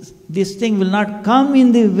this thing will not come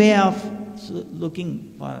in the way of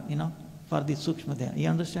looking for, for the Sukshma Deha. You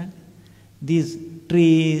understand? These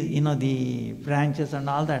trees, the branches and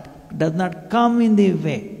all that does not come in the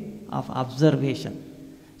way of observation.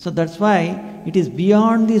 So that's why it is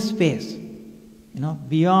beyond the space,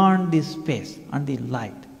 beyond the space and the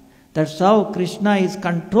light. That's how Krishna is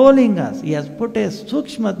controlling us. He has put a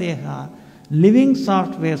Sukshma Deha, living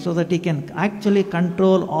software, so that he can actually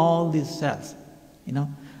control all these cells,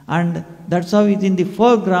 And that's how it's in the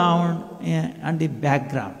foreground and the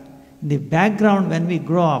background. In the background, when we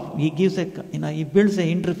grow up, he gives he builds an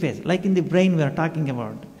interface, like in the brain we are talking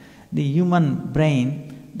about. The human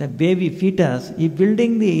brain, the baby fetus, he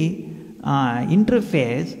building the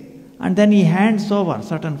interface, and then he hands over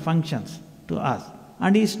certain functions to us.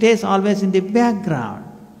 And he stays always in the background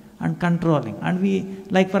and controlling. And we,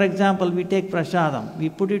 like for example, we take prasadam, we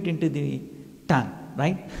put it into the tongue,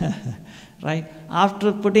 right? Right?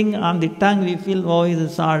 After putting on the tongue, we feel, oh,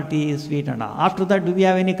 it's salty, it's sweet and all. After that, do we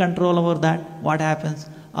have any control over that? What happens?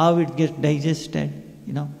 How it gets digested?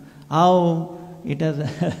 How it has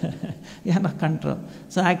no control.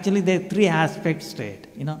 So actually there are three aspects to it.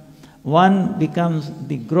 One becomes,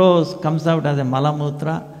 comes out as a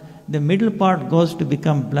malamutra. The middle part goes to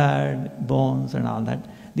become blood, bones and all that.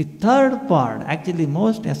 The third part, actually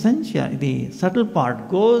most essential, the subtle part,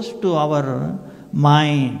 goes to our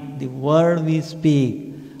mind, the word we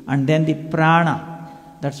speak, and then the prana.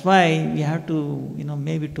 That's why we have to,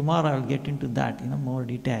 maybe tomorrow I will get into that, more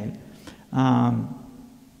detail.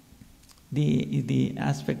 The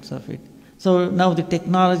aspects of it. So now the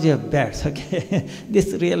technology of bats, okay,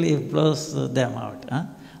 this really blows them out.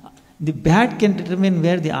 The bat can determine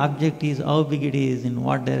where the object is, how big it is, in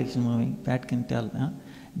what direction moving. Bat can tell.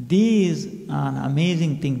 These are an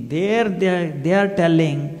amazing thing. They are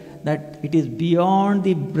telling that it is beyond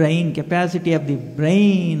the brain capacity of the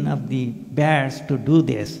brain of the bats to do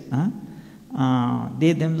this.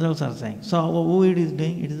 They themselves are saying. So who it is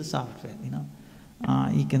doing? It is the software.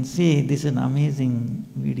 You can see this is an amazing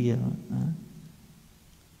video.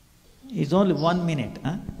 It's only 1 minute.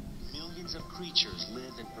 Millions of creatures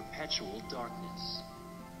live in perpetual darkness.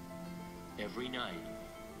 Every night,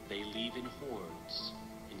 they leave in hordes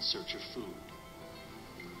in search of food.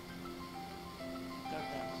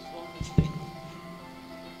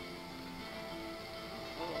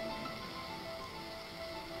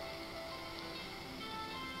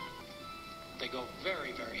 They go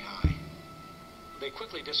very, very high. they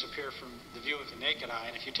quickly disappear from the view of the naked eye,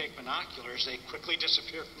 and if you take binoculars, they quickly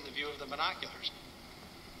disappear from the view of the binoculars.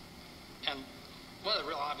 And one of the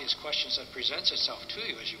real obvious questions that presents itself to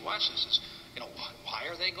you as you watch this is, why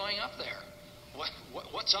are they going up there?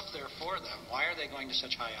 What's up there for them? Why are they going to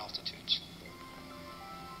such high altitudes?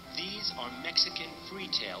 These are Mexican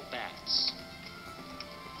free-tail bats.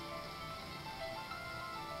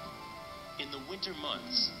 In the winter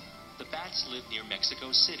months, the bats live near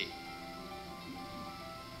Mexico City.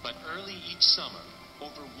 But early each summer,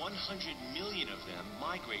 over 100 million of them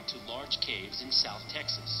migrate to large caves in South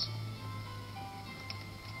Texas.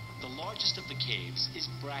 The largest of the caves is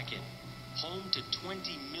Bracken, home to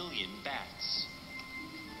 20 million bats.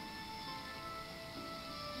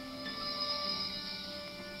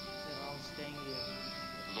 They're all staying here.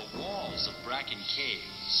 The walls of Bracken Cave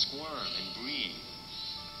squirm and breathe.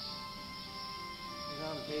 These are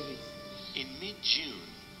all babies. In mid-June,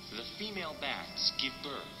 the female bats give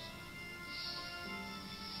birth.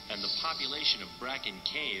 And the population of Bracken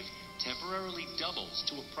Cave temporarily doubles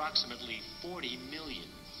to approximately 40 million.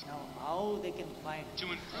 Now, how they can find? To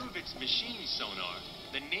improve its machine sonar,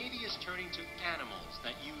 the Navy is turning to animals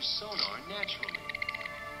that use sonar naturally.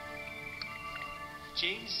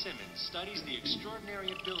 James Simmons studies the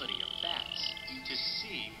extraordinary ability of bats to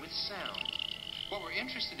see with sound. What we're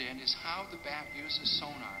interested in is how the bat uses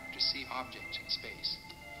sonar to see objects in space.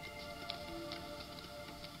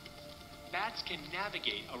 Bats can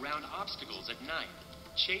navigate around obstacles at night,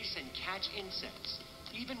 chase and catch insects,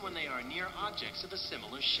 even when they are near objects of a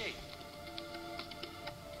similar shape.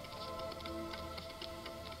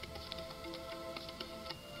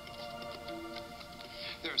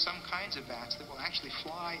 There are some kinds of bats that will actually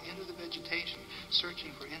fly into the vegetation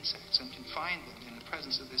searching for insects and can find them in the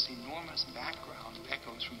presence of this enormous background of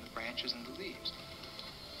echoes from the branches and the leaves.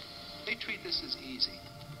 They treat this as easy.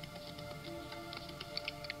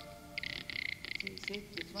 See,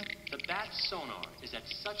 this one? The bat's sonar is at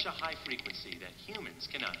such a high frequency that humans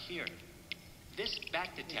cannot hear it. This bat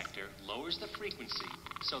detector lowers the frequency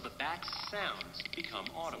so the bat's sounds become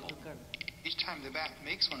audible. Look at Each time the bat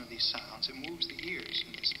makes one of these sounds, it moves the ears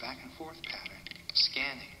in this back and forth pattern,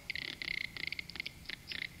 scanning.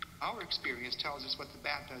 Our experience tells us what the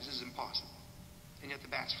bat does is impossible, and yet the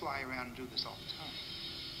bats fly around and do this all the time.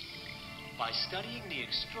 By studying the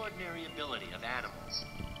extraordinary ability of animals,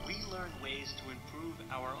 we learn ways to improve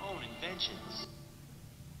our own inventions.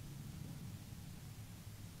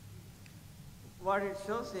 What it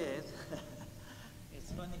shows is,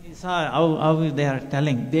 it's funny, it's how they are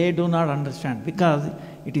telling. They do not understand because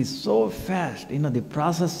it is so fast. The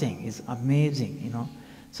processing is amazing.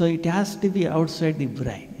 So it has to be outside the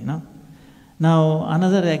brain. Now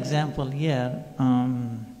another example here,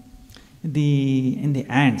 in the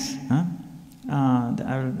ants, there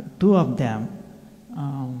are two of them.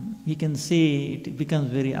 You can see it becomes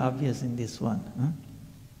very obvious in this one.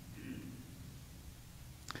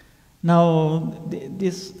 Now,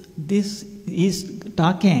 this is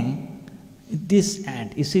talking, this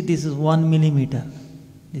ant, you see this is 1 millimeter,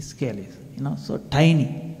 this scale is, so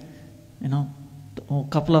tiny, a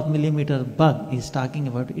couple of millimeter bug is talking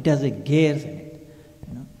about, it has a gears in it,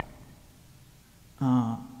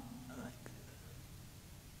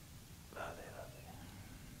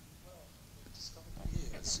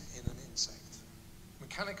 Gears in an insect.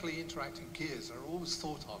 Mechanically interacting gears are always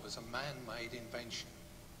thought of as a man-made invention,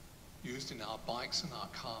 used in our bikes and our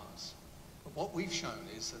cars. But what we've shown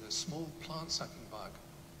is that a small plant-sucking bug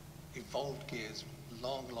evolved gears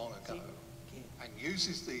long, long ago and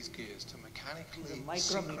uses these gears to mechanically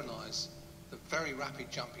synchronize the very rapid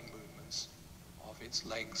jumping movements of its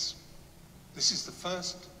legs. This is the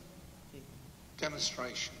first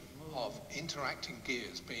demonstration of interacting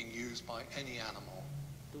gears being used by any animal.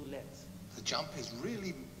 2 legs. The jump is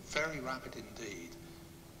really very rapid indeed.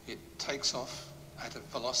 It takes off at a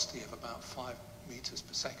velocity of about 5 meters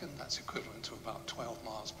per second. That's equivalent to about 12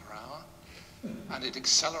 miles per hour. And it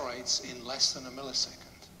accelerates in less than a millisecond.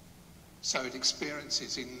 So it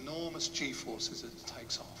experiences enormous g-forces as it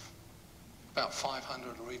takes off, about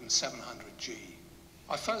 500 or even 700 g.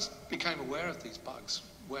 I first became aware of these bugs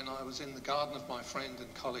when I was in the garden of my friend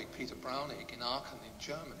and colleague Peter Braunig in Aachen in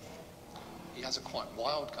Germany. He has a quite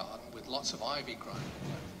wild garden with lots of ivy growing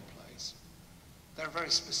all over the place. They're a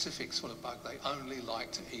very specific sort of bug. They only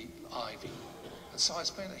like to eat ivy. And so I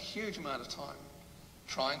spent a huge amount of time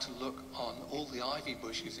trying to look on all the ivy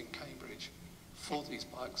bushes in Cambridge for these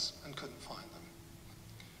bugs and couldn't find them.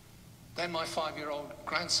 Then my 5-year-old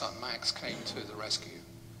grandson, Max, came to the rescue.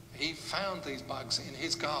 He found these bugs in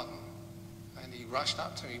his garden, and he rushed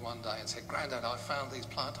up to me one day and said, "Grandad, I found these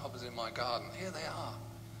plant hoppers in my garden. Here they are."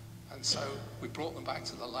 And so we brought them back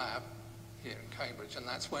to the lab here in Cambridge, and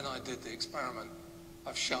that's when I did the experiment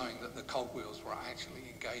of showing that the cogwheels were actually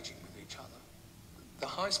engaging with each other. The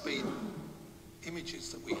high-speed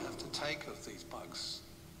images that we have to take of these bugs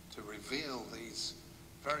to reveal these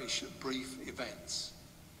very brief events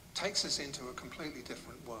takes us into a completely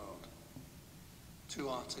different world. Two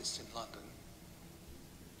artists in London.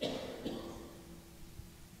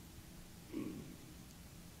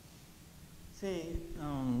 See,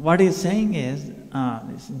 what he's saying is,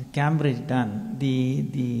 this is Cambridge done,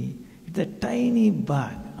 it's a tiny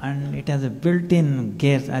bug and it has a built-in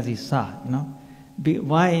gears, as you saw, you know.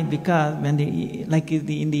 Why? Because when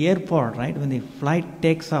in the airport, right, when the flight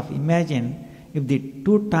takes off, imagine if the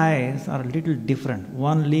two tires are a little different.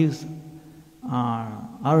 One leaves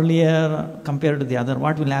earlier compared to the other,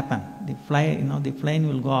 what will happen? The plane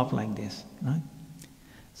will go off like this. Right?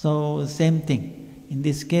 So same thing. In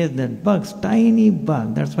this case, that bug's tiny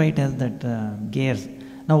bug. That's why it has that gears.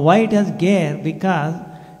 Now, why it has gear? Because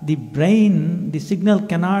the brain, the signal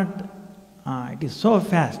cannot. It is so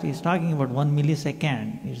fast. He's talking about 1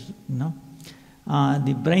 millisecond.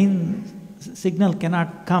 The brain signal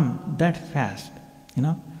cannot come that fast. You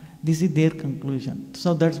know, this is their conclusion.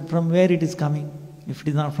 So that's from where it is coming. If it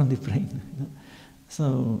is not from the brain,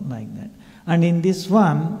 so like that. And in this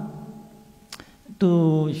one,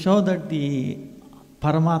 to show that the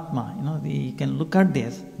Paramatma, you can look at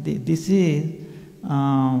this. This is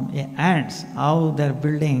ants, how they're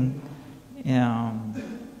building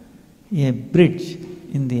a bridge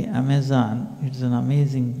in the Amazon. It's an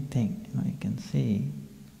amazing thing. You can see.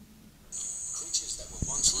 Creatures that were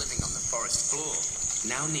once living on the forest floor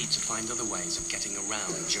now need to find other ways of getting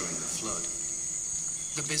around during the flood.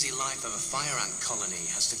 The busy life of a fire ant colony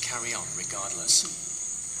has to carry on regardless.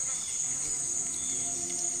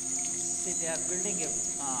 See, they are building a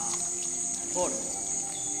boat.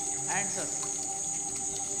 Ants are.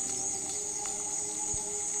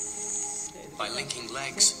 By linking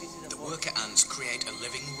legs, the worker ants create a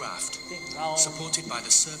living raft, supported by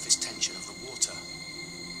the surface tension of the water.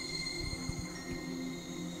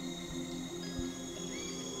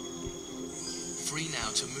 Free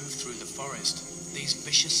now to move through the forest, these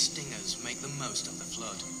vicious stingers make the most of the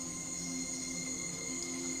flood.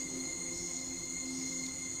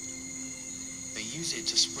 They use it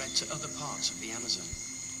to spread to other parts of the Amazon.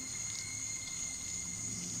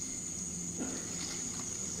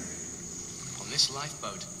 On this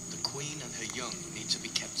lifeboat, the queen and her young need to be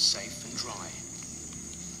kept safe and dry.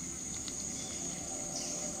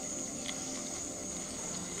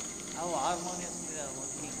 How harmoniously they are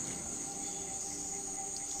working.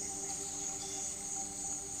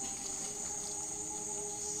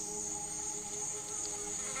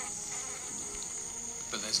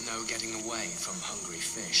 But there's no getting away from hungry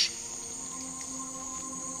fish.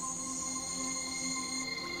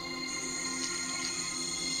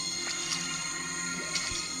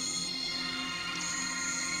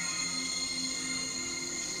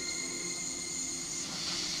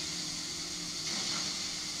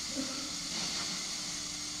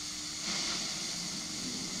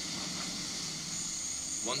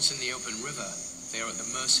 Once in the open river, they are at the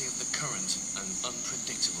mercy of the current and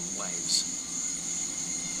unpredictable waves.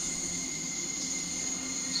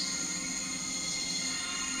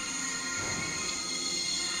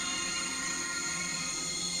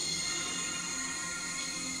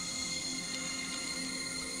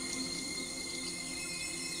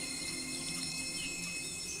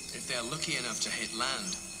 If they are lucky enough to hit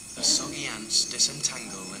land, the soggy ants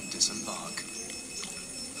disentangle and disembark,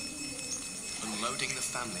 unloading the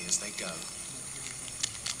family as they go.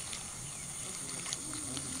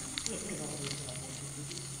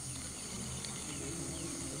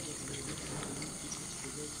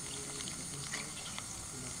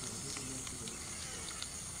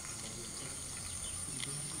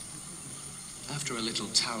 After a little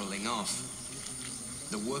toweling off,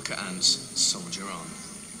 the worker ants soldier on,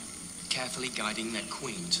 carefully guiding their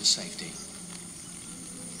queen to safety.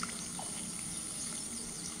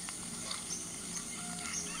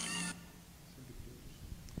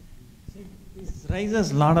 This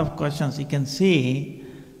raises a lot of questions. You can see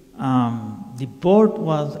the boat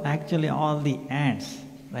was actually all the ants,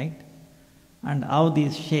 right? And how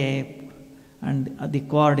these shape and the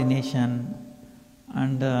coordination,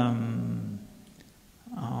 and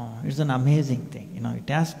it's an amazing thing. It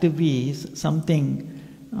has to be something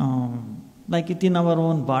like it in our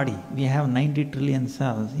own body. We have 90 trillion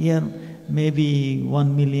cells. Here, maybe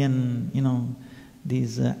 1 million,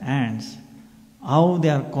 these ants. How they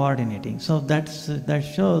are coordinating. So that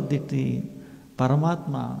shows that the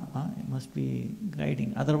Paramatma must be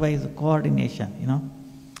guiding. Otherwise, coordination,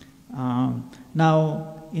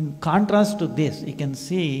 Now, in contrast to this, you can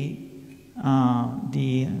see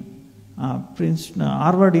the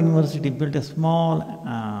Harvard University built a small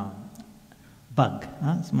bug,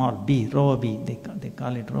 small bee, rover bee, they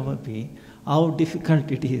call it rover bee. How difficult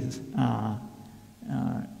it is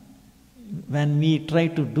when we try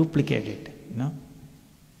to duplicate it, you know.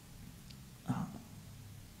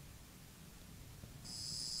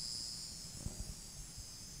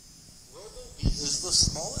 RoboBee is the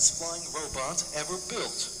smallest flying robot ever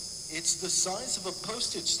built. It's the size of a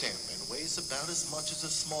postage stamp and weighs about as much as a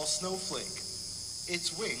small snowflake.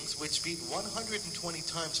 Its wings, which beat 120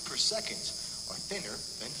 times per second, are thinner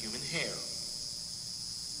than human hair.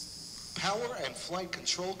 Power and flight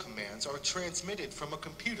control commands are transmitted from a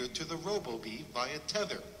computer to the RoboBee via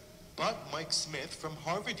tether. But Mike Smith from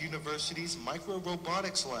Harvard University's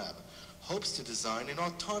Micro-Robotics Lab hopes to design an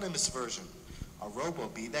autonomous version, a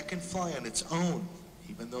RoboBee that can fly on its own,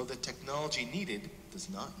 even though the technology needed does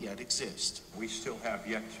not yet exist. We still have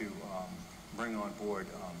yet to bring on board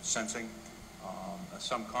sensing,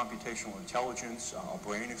 some computational intelligence, a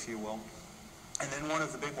brain, if you will. And then one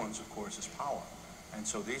of the big ones, of course, is power. And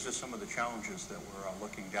so these are some of the challenges that we're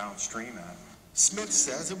looking downstream at. Smith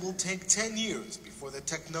says it will take 10 years before the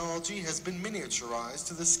technology has been miniaturized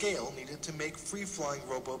to the scale needed to make free-flying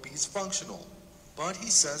RoboBees functional. But he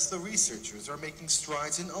says the researchers are making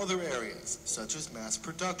strides in other areas, such as mass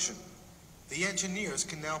production. The engineers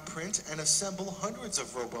can now print and assemble hundreds of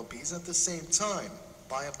RoboBees at the same time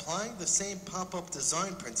by applying the same pop-up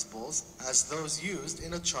design principles as those used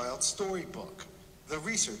in a child's storybook. The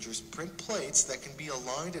researchers print plates that can be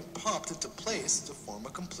aligned and popped into place to form a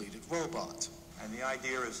completed robot. And the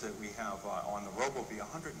idea is that we have on the RoboBee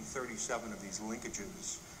 137 of these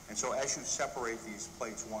linkages. And so as you separate these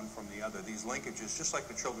plates one from the other, these linkages, just like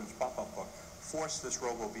the children's pop-up book, force this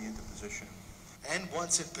RoboBee into position. And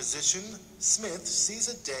once in position, Smith sees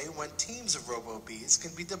a day when teams of RoboBees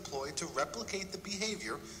can be deployed to replicate the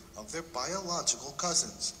behavior of their biological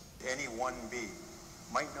cousins. Any one bee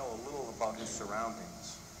might know a little about his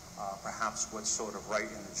surroundings, perhaps what's sort of right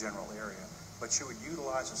in the general area, but you would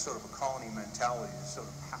utilize a sort of a colony mentality to sort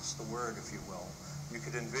of pass the word, if you will. You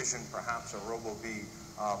could envision perhaps a RoboBee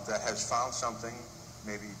that has found something,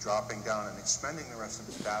 maybe dropping down and expending the rest of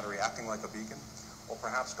its battery, acting like a beacon, or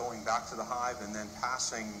perhaps going back to the hive and then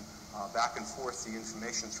passing back and forth the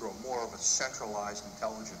information through a more of a centralized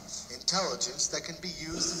intelligence. Intelligence that can be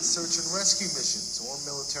used in search and rescue missions or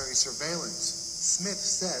military surveillance. Smith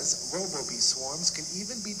says RoboBee swarms can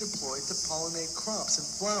even be deployed to pollinate crops and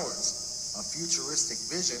flowers, a futuristic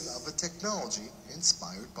vision of a technology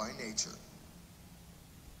inspired by nature.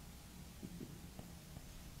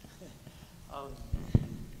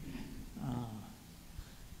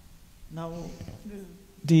 Now,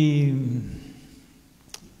 the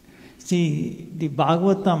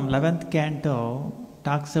Bhagavatam 11th canto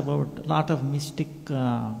talks about a lot of mystic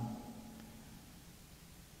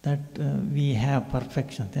that we have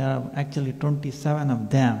perfection. There are actually 27 of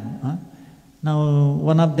them. Now,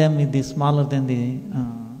 one of them is the smaller than the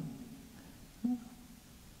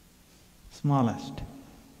smallest.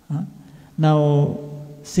 Now,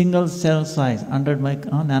 single cell size, 100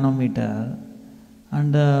 nanometer,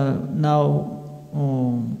 and now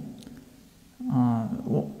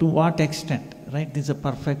to what extent, right? This is a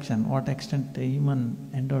perfection, what extent the human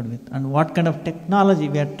endowed with, and what kind of technology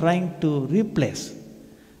we are trying to replace.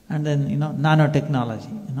 And then,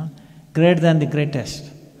 nanotechnology, greater than the greatest,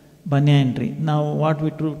 banyan tree. Now, what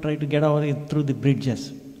we try to get over is through the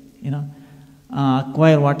bridges,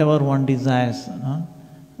 acquire whatever one desires,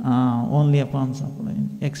 only upon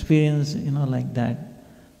some experience, like that.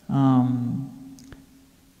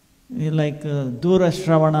 Like Dura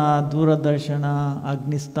Shravana, Dura Darshana,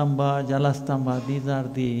 Agnistamba, Jalastamba, these are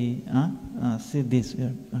the siddhis we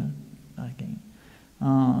are talking.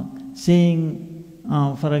 Seeing,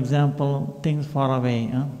 for example, things far away.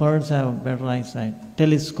 Birds have better eyesight.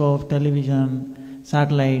 Telescope, television,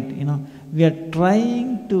 satellite, we are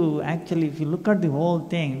trying to actually, if you look at the whole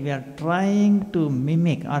thing, we are trying to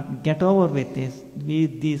mimic or get over with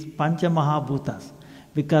these Pancha Mahabhutas,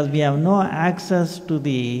 because we have no access to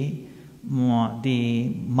the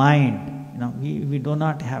mind. We do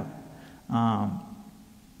not have.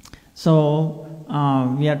 So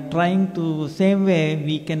we are trying to, same way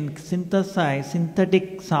we can synthesize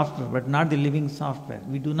synthetic software, but not the living software.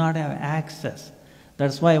 We do not have access.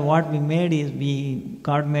 That's why what we made is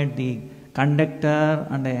God made the conductor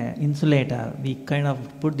and an insulator. We kind of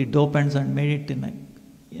put the dopants and made it in a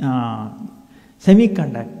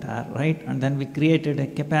semiconductor, right? And then we created a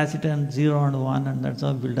capacitance 0 and 1, and that's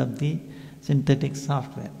how we built up the synthetic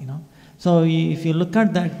software, So if you look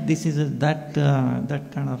at that, this is that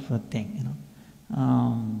kind of a thing,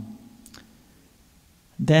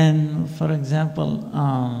 Then, for example,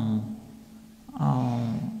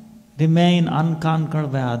 remain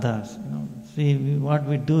unconquered by others. See, what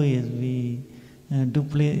we do is we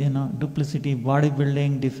duplicity,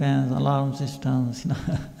 bodybuilding, defense, alarm systems.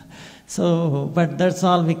 So, but that's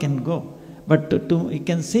all we can go. But you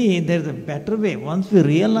can see there's a better way. Once we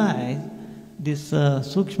realize this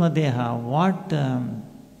Sukshma Deha,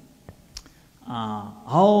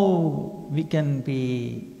 how we can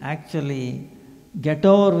be actually get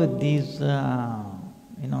over with these, a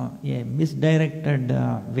misdirected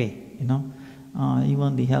way,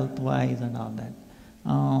 even the health-wise and all that.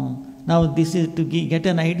 Now this is to get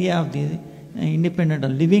an idea of the independent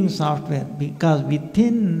living software, because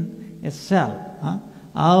within a cell,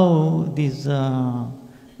 how these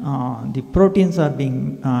the proteins are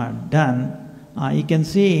being done. You can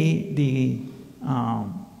see the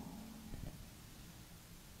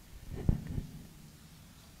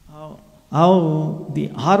how the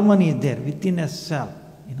harmony is there within a cell.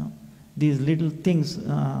 These little things,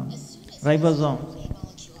 ribosomes.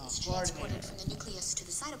 Transported from the nucleus to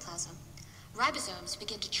the cytoplasm, ribosomes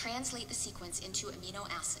begin to translate the sequence into amino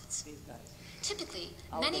acids. Typically,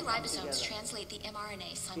 many ribosomes translate the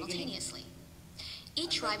mRNA simultaneously.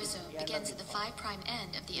 Each ribosome begins at the 5'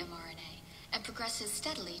 end of the mRNA and progresses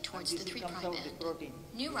steadily towards the 3' end.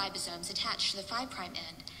 New ribosomes attach to the 5'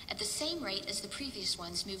 end at the same rate as the previous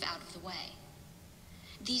ones move out of the way.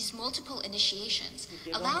 These multiple initiations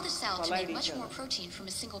allow the cell to make much more protein from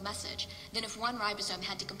a single message than if one ribosome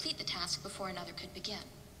had to complete the task before another could begin.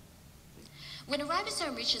 When a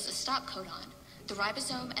ribosome reaches a stop codon, the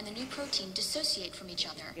ribosome and the new protein dissociate from each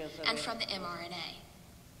other and from the mRNA.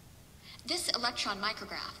 This electron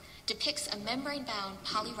micrograph depicts a membrane-bound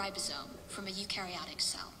polyribosome from a eukaryotic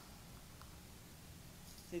cell.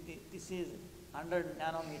 See, this is 100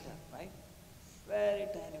 nanometer, right? Very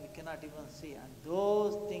tiny, we cannot even see, and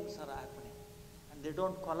those things are happening, and they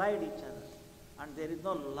don't collide each other, and there is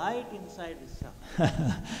no light inside the cell.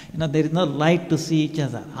 There is no light to see each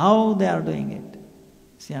other. How they are doing it?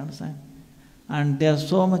 See, understand? And there is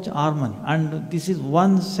so much harmony, and this is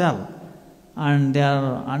one cell, and there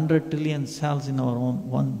are 100 trillion cells in our own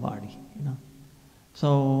one body.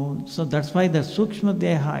 So that's why the Sukshma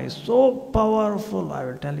Deha is so powerful. I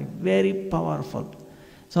will tell you, very powerful.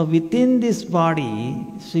 So within this body,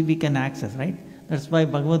 see, we can access, right? That's why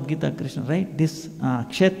Bhagavad Gita, Krishna, right? This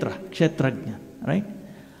kshetrajna, right?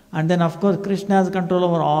 And then of course Krishna has control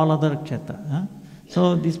over all other kshetra.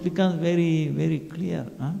 So this becomes very, very clear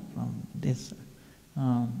from this.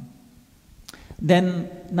 Then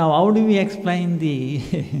now how do we explain the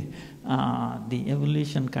the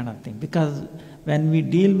evolution kind of thing? Because when we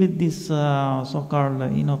deal with this so-called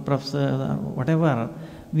professor whatever,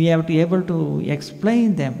 we have to be able to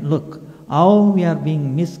explain them. Look, how we are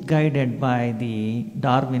being misguided by the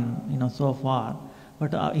Darwin, so far.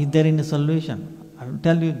 But is there any solution? I will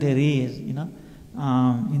tell you there is.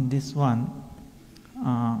 In this one,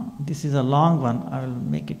 this is a long one. I will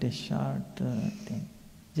make it a short thing,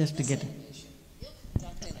 just to get it.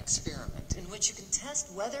 Conduct an experiment in which you can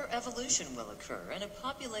test whether evolution will occur in a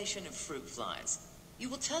population of fruit flies. You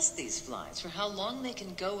will test these flies for how long they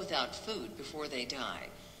can go without food before they die,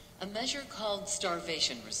 a measure called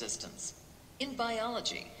starvation resistance. In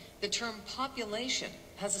biology, the term population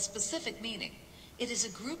has a specific meaning. It is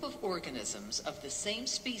a group of organisms of the same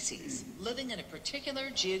species living in a particular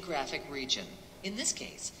geographic region. In this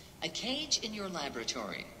case, a cage in your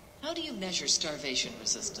laboratory. How do you measure starvation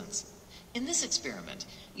resistance? In this experiment,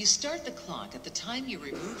 you start the clock at the time you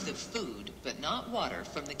remove the food, but not water,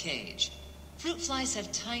 from the cage. Fruit flies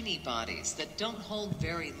have tiny bodies that don't hold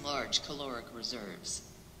very large caloric reserves.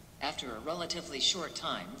 After a relatively short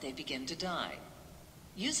time, they begin to die.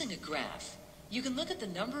 Using a graph, you can look at the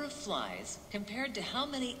number of flies compared to how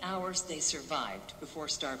many hours they survived before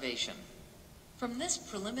starvation. From this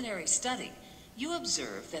preliminary study, you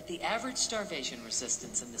observe that the average starvation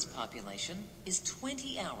resistance in this population is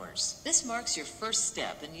 20 hours. This marks your first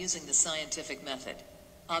step in using the scientific method,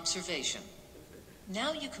 observation.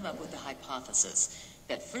 Now you come up with the hypothesis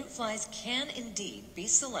that fruit flies can indeed be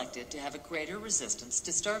selected to have a greater resistance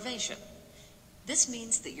to starvation. This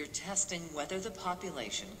means that you're testing whether the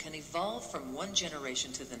population can evolve from one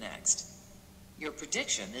generation to the next. Your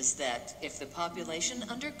prediction is that if the population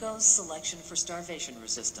undergoes selection for starvation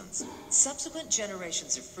resistance, subsequent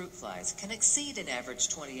generations of fruit flies can exceed an average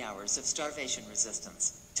 20 hours of starvation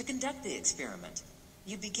resistance. To conduct the experiment,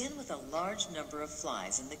 you begin with a large number of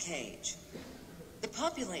flies in the cage. The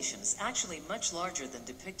population is actually much larger than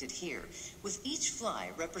depicted here, with each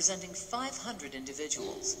fly representing 500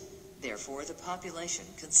 individuals. Therefore, the population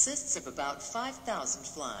consists of about 5,000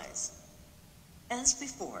 flies. As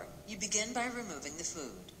before, you begin by removing the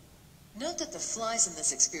food. Note that the flies in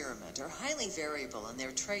this experiment are highly variable in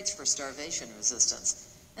their traits for starvation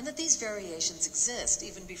resistance, and that these variations exist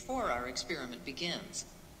even before our experiment begins.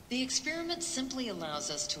 The experiment simply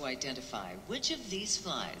allows us to identify which of these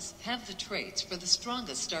flies have the traits for the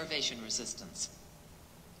strongest starvation resistance.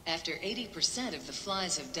 After 80% of the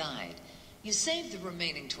flies have died, you save the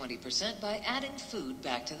remaining 20% by adding food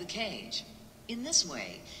back to the cage. In this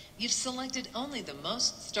way, you've selected only the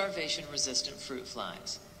most starvation-resistant fruit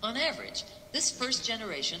flies. On average, this first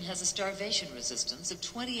generation has a starvation resistance of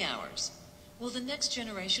 20 hours. Will the next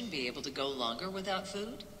generation be able to go longer without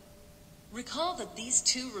food? Recall that these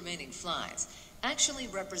 2 remaining flies actually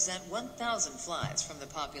represent 1,000 flies from the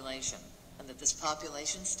population, and that this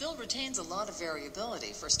population still retains a lot of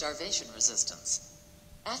variability for starvation resistance.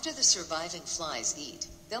 After the surviving flies eat,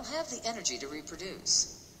 they'll have the energy to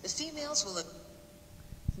reproduce. The females will...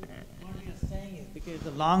 What we are saying is, because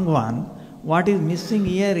the long one, what is missing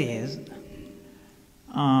here is,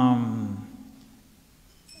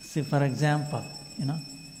 see, for example,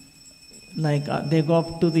 like they go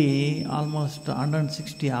up to the almost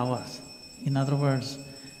 160 hours. In other words,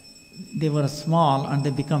 they were small and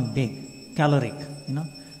they become big, caloric,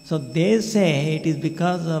 So they say it is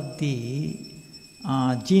because of the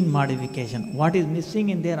gene modification. What is missing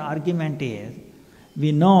in their argument is,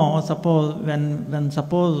 we know, suppose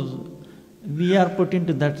suppose we are put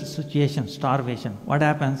into that situation, starvation, what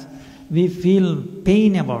happens? We feel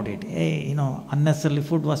pain about it. Hey, unnecessarily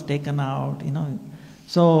food was taken out,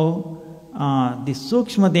 So the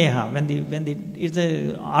Sukshma Deha, if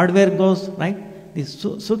the hardware goes, right, the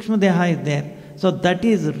Sukshma Deha is there. So that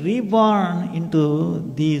is reborn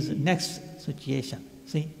into these next situation.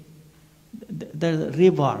 See? The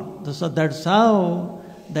reborn. So that's how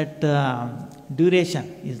that duration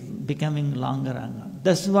is becoming longer and longer.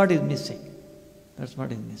 That's what is missing. That's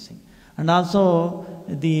what is missing. And also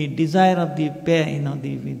the desire of the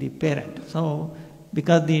the parent. So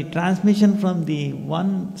because the transmission from the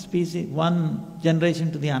one species, one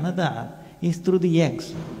generation to the another is through the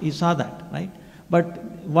eggs. You saw that, right? But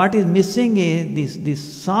what is missing is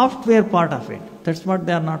this software part of it. That's what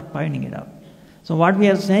they are not finding it out. So what we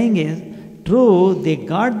are saying is, true, they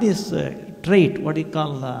got this trait, what you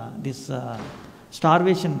call this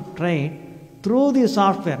starvation trait, through the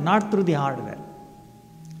software, not through the hardware.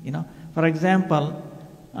 For example,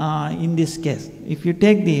 in this case, if you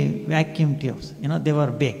take the vacuum tubes, they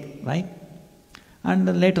were big, right?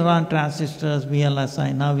 And later on transistors,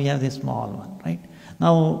 VLSI, now we have the small one, right?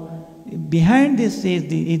 Now, behind this is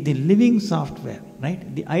the living software,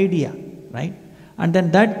 right? The idea, right? And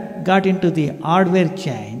then that got into the hardware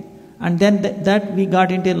chain, and then that we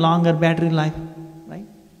got into longer battery life, right?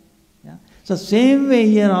 Yeah. So same way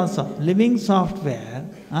here also, living software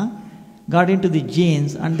got into the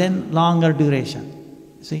genes and then longer duration.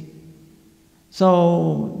 See?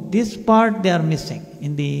 So this part they are missing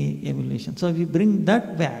in the evolution. So if you bring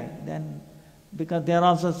that back, then because they are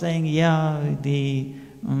also saying, yeah, there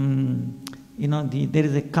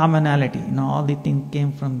is a commonality. All the things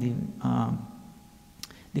came from the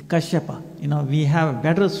Kashyapa. We have a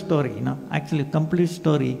better story. Actually complete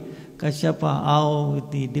story. Kashyapa, how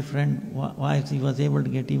with the different wives he was able to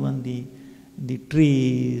get even the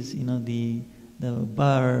trees, the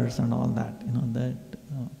birds and all that.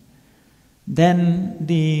 Then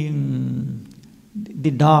the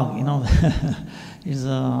dog, is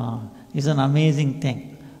an amazing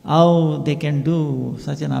thing. How they can do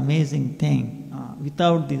such an amazing thing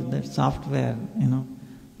without that software,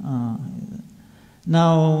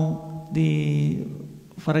 Now,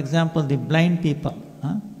 for example, the blind people,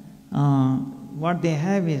 what they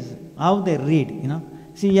have is how they read,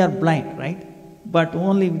 See, you are blind, right? But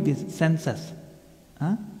only with the senses.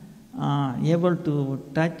 Able to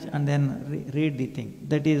touch and then read the thing.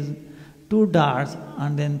 That is 2 dots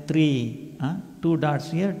and then 3. 2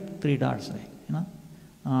 dots here, 3 dots there.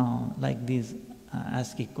 Like these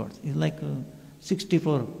ASCII codes. It's like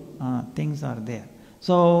 64 things are there.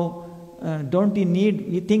 So don't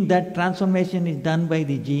you think that transformation is done by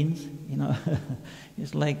the genes?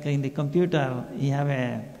 It's like in the computer you have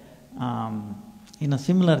a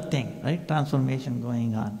similar thing, right? Transformation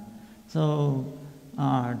going on. So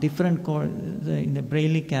different code in the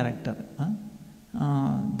Braille character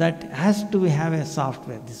that has to have a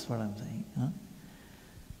software. This is what I'm saying.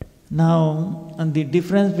 Now, and the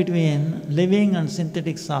difference between living and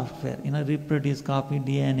synthetic software, reproduce, copy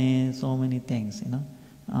DNA, so many things,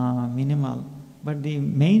 minimal. But the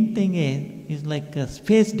main thing is like a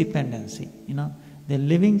space dependency, you know. The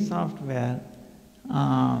living software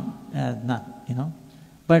has none, you know.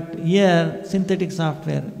 But here, synthetic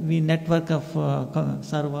software, we network of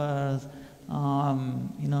servers,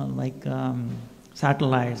 you know, like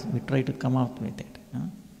satellites, we try to come out with it.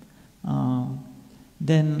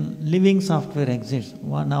 Then living software exists.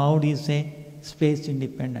 Now how do you say? Space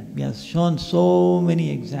independent. We have shown so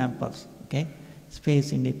many examples, okay?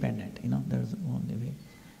 Space independent, you know, that's the only way.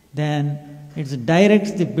 Then it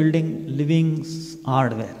directs the building living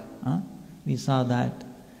hardware. We saw that.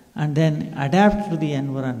 And then adapts to the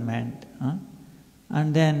environment.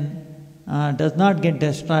 And then does not get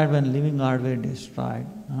destroyed when living hardware is destroyed.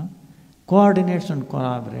 Coordinates and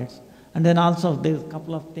collaborates. And then also there's a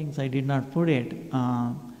couple of things I did not put it,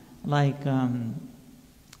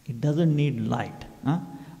 it doesn't need light.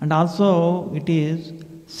 And also it is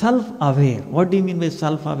self-aware. What do you mean by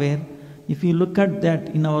self-aware? If you look at that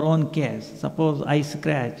in our own case, suppose I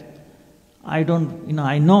scratch, I don't, you know,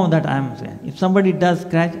 I know that I'm, if somebody does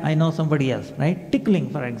scratch, I know somebody else, right? Tickling,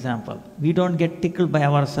 for example. We don't get tickled by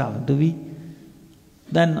ourselves, do we?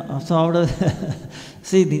 Then, so how does,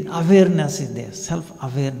 see, the awareness is there,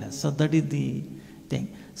 self-awareness. So that is the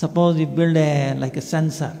thing. Suppose you build like a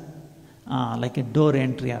sensor, like a door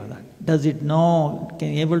entry or that. Does it know,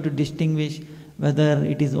 can you able to distinguish whether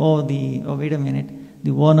it is, wait a minute, the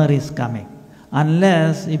owner is coming.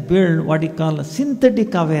 Unless you build what you call a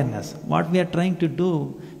synthetic awareness. What we are trying to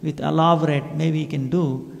do with elaborate, maybe you can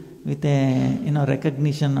do with a, you know,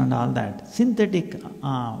 recognition and all that. Synthetic,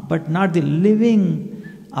 but not the living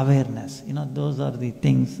awareness. You know, those are the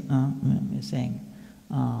things we're saying.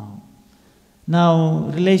 Now,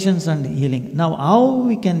 relations and healing. Now, how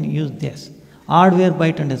we can use this? Hardware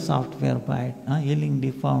byte and a software byte. Healing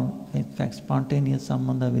defound, in fact, spontaneous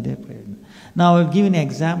sambandha with a prayer. Now, I'll give an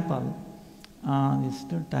example. There's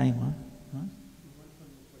still time,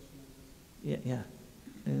 Yeah.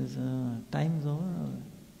 Is time is over? Or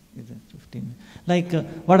is it 15 minutes? Like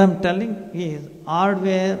what I'm telling is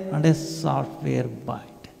hardware and a software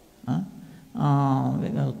byte.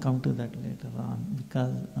 I'll come to that later on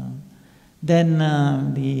because then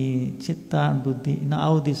the chitta and buddhi.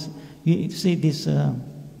 Now this, you see this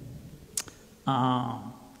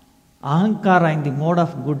ahankara in the mode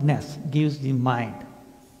of goodness gives the mind.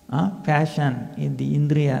 Passion in the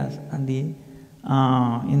indriyas and the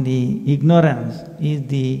in the ignorance is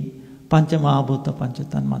the panchamahabhuta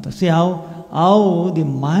panchatanmata. See how the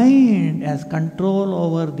mind has control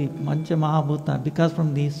over the panchamahabhuta because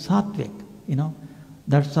from the sattvic, you know,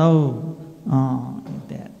 that's how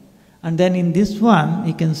there. And then in this one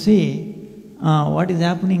you can see what is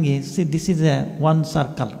happening is, see, this is a one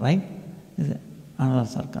circle, right? This is another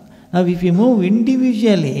circle. Now if you move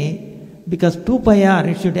individually, because 2 pi r,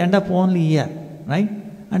 it should end up only here, right?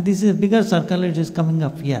 And this is a bigger circle, it is coming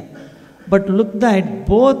up here. But look that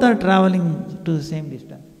both are traveling to the same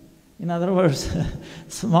distance. In other words,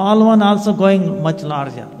 small one also going much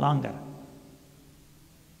larger, longer.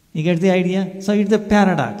 You get the idea? So it's a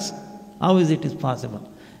paradox. How is it possible?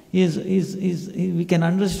 We can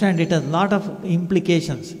understand it has a lot of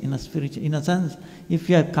implications in a spiritual, in a sense. If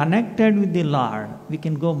you are connected with the Lord, we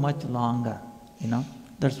can go much longer, you know.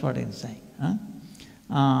 That's what I'm saying.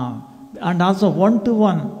 And also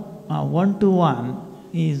one-to-one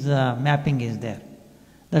is mapping is there.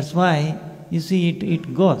 That's why you see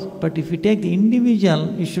it goes. But if you take the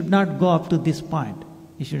individual, you should not go up to this point.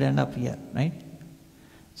 You should end up here, right?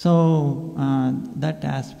 So that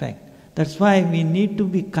aspect. That's why we need to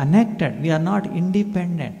be connected. We are not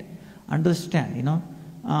independent. Understand, you know.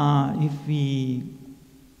 If we,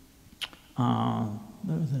 there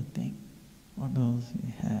was a thing. What else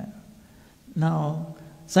we have? Now,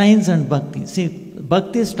 science and bhakti. See,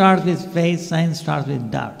 bhakti starts with faith, science starts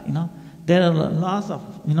with doubt. You know, there are laws of,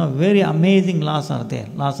 you know, very amazing laws are there.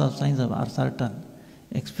 Laws of science are certain.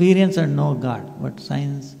 Experience and know God, but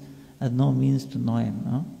science has no means to know Him.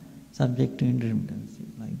 No? Subject to intermittency,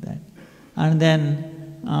 like that. And then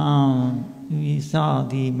we saw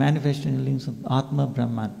the manifestations of Atma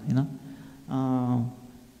Brahman. You know.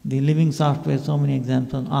 The living software, so many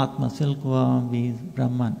examples, Atma, Silkworm, bees,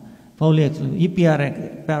 Brahman. Pauli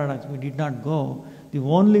EPR paradox, we did not go. The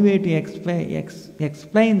only way to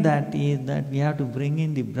explain that is that we have to bring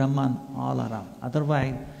in the Brahman all around.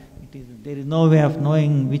 Otherwise, there is no way of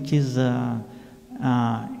knowing which is, you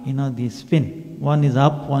know, the spin. One is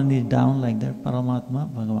up, one is down, like that, Paramatma,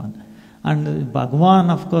 Bhagavan. And Bhagavan,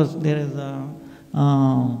 of course, there is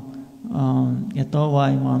Yatova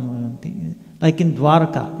Iman. Like in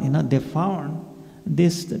Dwarka, you know, they found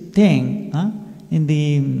this thing in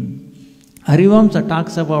the Harivamsa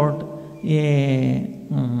talks about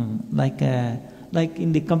like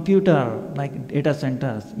in the computer, like data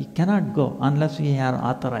centers, you cannot go unless you are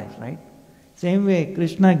authorized, right? Same way,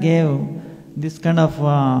 Krishna gave this kind of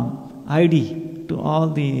ID to all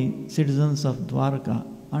the citizens of Dwarka,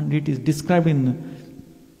 and it is described in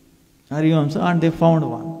Harivamsa, and they found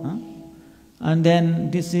one. Huh? And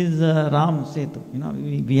then this is Ram Setu.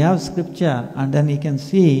 We have scripture, and then you can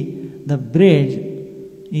see the bridge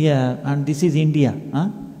here, and this is India. Huh?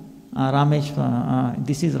 Rameshwar,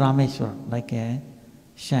 this is Rameshwar, like a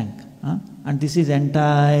shank. Huh? And this is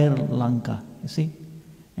entire Lanka. You see?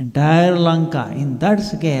 Entire Lanka. In that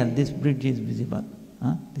scale, this bridge is visible.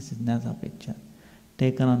 Huh? This is NASA picture.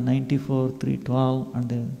 Taken on 94/3/12 and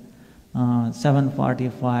the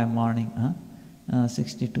 7:45 morning.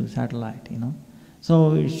 62 satellite.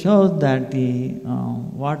 So it shows that the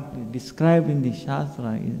what described in the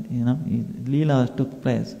Shastra, Leela took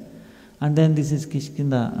place. And then this is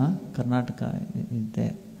Kishkinda, Karnataka is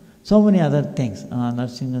there. So many other things,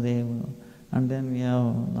 Narsingadev, and then we have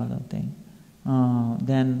a lot of things.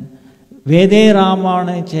 Then Vede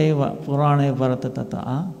Ramane Chaiva Purane Bharata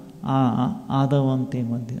Tata Adavanti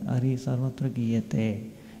Madhya Hari Sarvatra Giyate.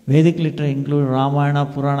 Vedic literature include Ramayana,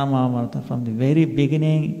 Purana, Mahabharata from the very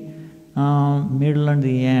beginning, middle and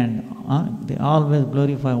the end. They always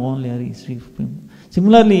glorify only Hari Sri.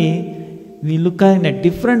 Similarly, we look at in a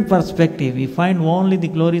different perspective. We find only the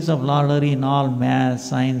glories of Lord Hari in all math,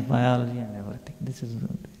 science, biology and everything. This is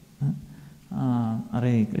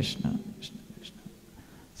Hare Krishna, Krishna, Krishna.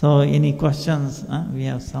 So any questions? We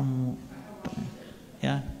have some time.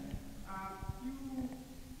 Yeah?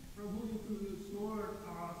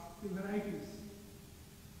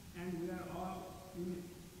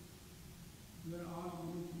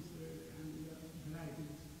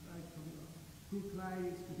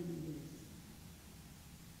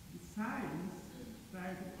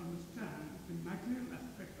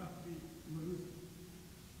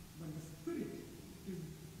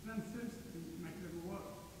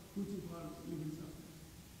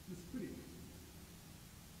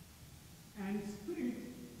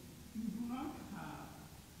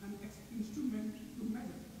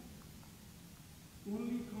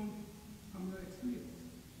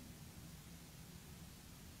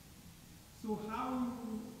 So how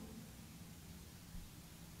you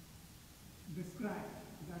describe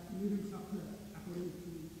that living software according to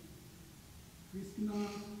Krishna?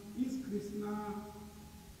 Is Krishna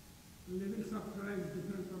living software is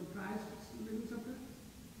different from Christ's living software?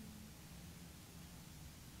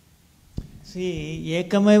 See,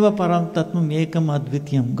 Ekameva Param Tatmam Ekam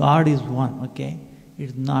Advityam. God is one, okay?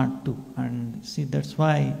 It's not two. And see, that's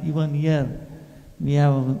why even here we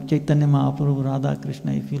have Chaitanya Mahaprabhu, Radha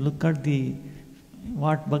Krishna. If you look at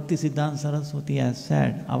what Bhakti-Vidanta Saraswati has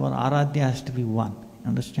said, our Aradhya has to be one.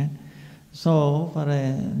 Understand? So for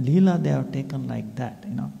a Leela they have taken like that,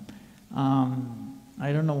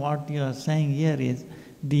 I don't know what you are saying here is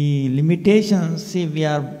the limitations. See, we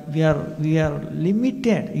are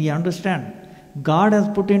limited. You understand? God has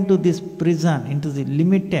put into this prison, into the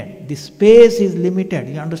limited. The space is limited.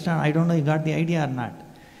 You understand? I don't know if you got the idea or not.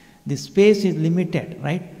 The space is limited,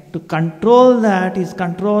 right? To control that is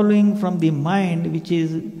controlling from the mind which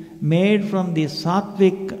is made from the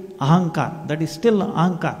sattvic ahankar. That is still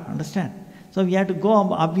ahankar, understand? So we have to go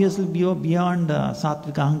obviously beyond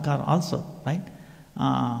sattvic ahankar also, right?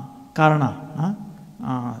 Karana,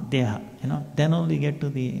 deha, then only get to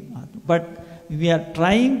the... But we are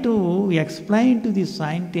trying to explain to the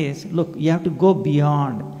scientists, look, you have to go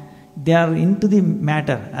beyond. They are into the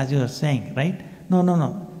matter, as you are saying, right?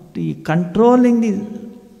 No. The controlling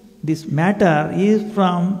this matter is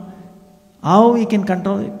from how we can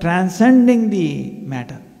control it, transcending the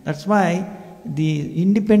matter. That's why the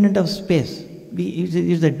independent of space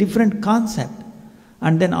is a different concept.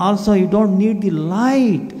 And then also you don't need the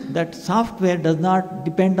light. That software does not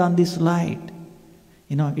depend on this light.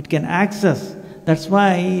 It can access. That's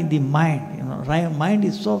why the mind, mind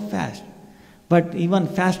is so fast. But even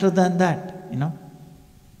faster than that,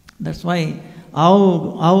 That's why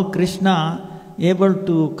how Krishna able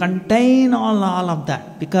to contain all of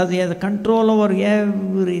that, because he has control over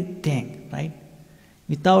everything, right?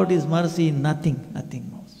 Without his mercy, nothing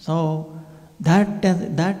moves. So that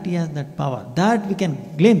he has that power. That we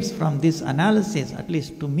can glimpse from this analysis, at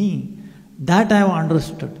least to me, that I have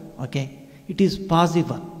understood. Okay, it is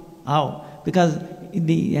possible. How? Because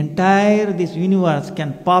the entire this universe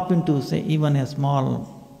can pop into, say, even a small,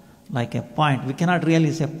 like a point. We cannot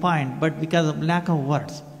really say point, but because of lack of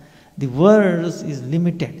words. The words is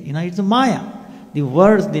limited. It's a Maya. The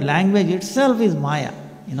words, the language itself is Maya.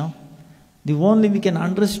 The only we can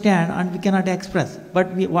understand and we cannot express. But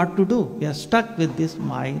what to do? We are stuck with this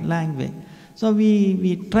my language. So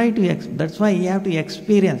we try to, that's why you have to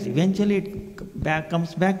experience. Eventually it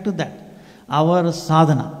comes back to that. Our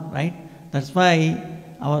sadhana, right? That's why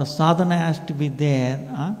our sadhana has to be there.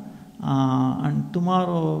 And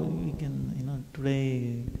tomorrow we can,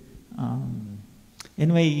 today,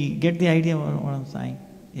 anyway, you get the idea of what I'm saying?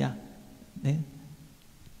 Yeah.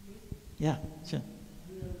 Yeah, sure.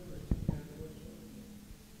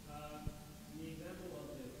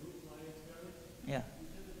 Yeah.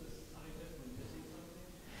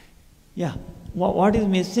 Yeah. What is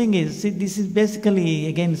missing is, see, this is basically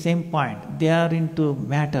again same point. They are into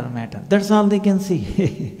matter. That's all they can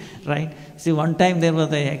see, right? See, one time there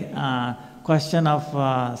was a question of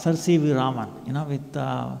Sir C.V. Raman, with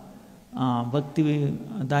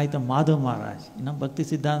Bhakti-Vidanta Dandi Maharaj.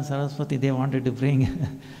 Bhakti-Siddhanta Saraswati, they wanted to bring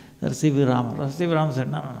Sir C.V. Raman. Sir C.V. Raman said,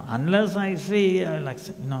 no, unless I see,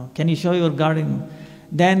 can you show your God in...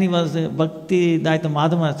 Then he was Bhakti-Vidanta Dandi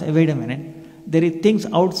Maharaj said, wait a minute, there is things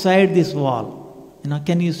outside this wall.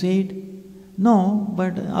 Can you see it? No,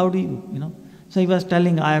 but how do you, So he was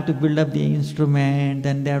telling, I have to build up the instrument,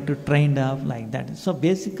 then they have to train up like that. So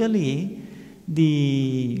basically,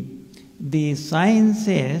 the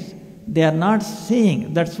sciences, they are not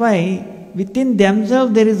seeing. That's why within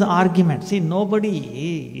themselves there is argument. See,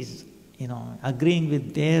 nobody is, agreeing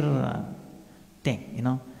with their thing,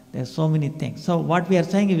 There are so many things. So what we are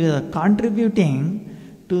saying is we are contributing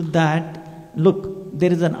to that. Look,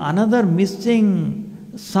 there is another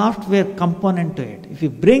missing software component to it. If you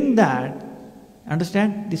bring that,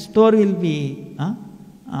 understand, the story will be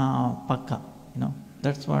pakka.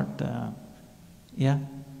 That's what, yeah.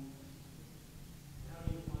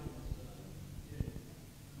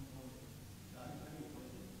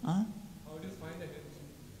 How do you find that?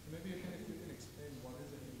 Maybe you can explain what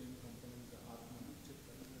is the hidden component, the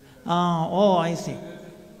Atma? Oh, I see.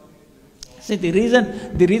 See, the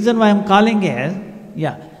reason why I'm calling is,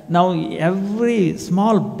 now every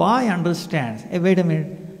small boy understands, hey, wait a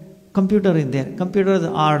minute, computer is there. Computer is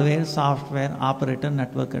hardware, software, operator,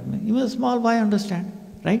 network admin. Even a small boy understand,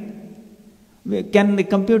 right? Can the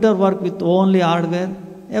computer work with only hardware?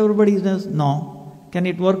 Everybody says no. Can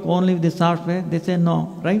it work only with the software? They say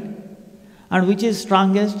no, right? And which is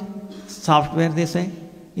strongest? Software, they say.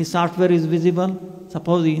 If software is visible,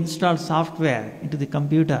 suppose you install software into the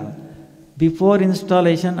computer. Before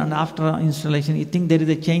installation and after installation, you think there is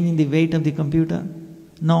a change in the weight of the computer?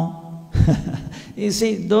 No. You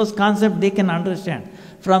see, those concepts they can understand.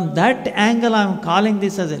 From that angle, I am calling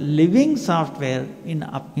this as a living software in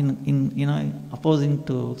opposing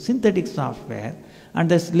to synthetic software. And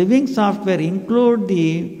this living software include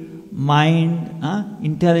the mind,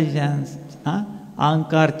 intelligence,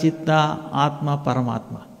 ahankar, chitta, atma,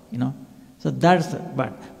 paramatma. So that's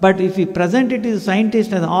but if you present it to the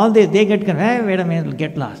scientists as all this, they get hey, wait a minute,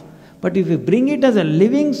 get lost. But if you bring it as a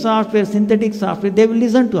living software, synthetic software, they will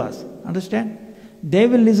listen to us. Understand? They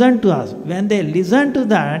will listen to us. When they listen to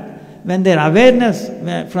that, when their awareness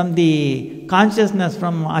from the consciousness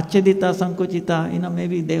from Achadita, Sankuchita,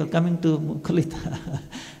 maybe they are coming to Mukulita,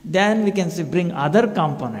 then we can bring other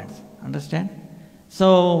components. Understand?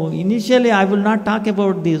 So initially I will not talk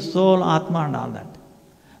about the soul, Atma and all that.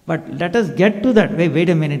 But let us get to that. Wait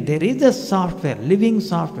a minute, there is a software, living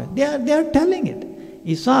software. They are telling it.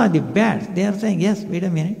 You saw the bats, they are saying, yes, wait a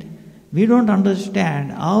minute. We don't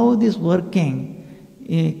understand how this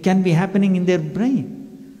working can be happening in their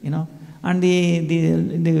brain, And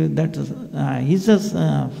that Jesus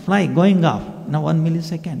fly going off, 1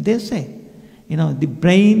 millisecond. They say, the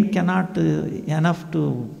brain cannot enough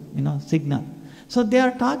to, signal. So they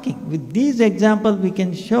are talking. With these examples, we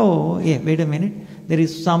can show, wait a minute, there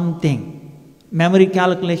is something. Memory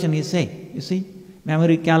calculation, you see,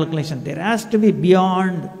 memory calculation. There has to be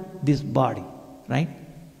beyond this body, right?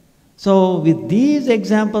 So with these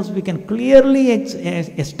examples, we can clearly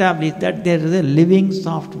establish that there is a living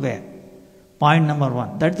software. Point number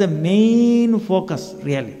 1. That's the main focus,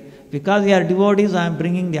 really. Because we are devotees, I am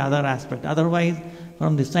bringing the other aspect. Otherwise,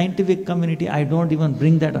 from the scientific community, I don't even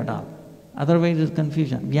bring that at all. Otherwise, it's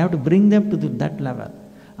confusion. We have to bring them to that level.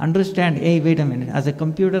 Understand, hey, wait a minute, as a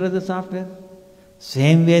computer, as a software,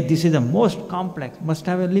 same way, this is the most complex, must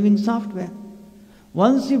have a living software.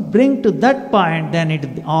 Once you bring to that point, then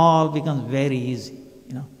it all becomes very easy,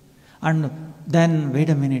 And then, wait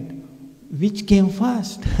a minute, which came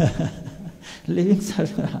first? Living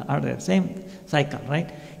software, order, same cycle, right?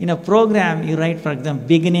 In a program, you write, for example,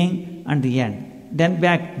 beginning and the end. Then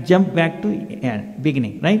jump back to end,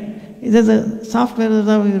 beginning, right? There's a software, that's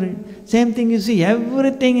how you read. Same thing you see,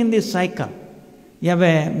 everything in this cycle. You have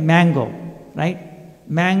a mango, right?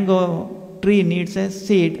 Mango tree needs a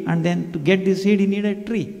seed, and then to get the seed you need a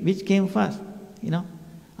tree. Which came first?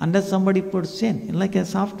 Unless somebody puts in, like a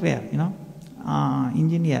software,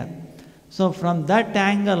 engineer. So from that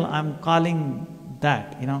angle, I'm calling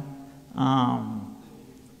that,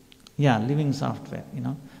 living software,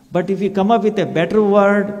 But if you come up with a better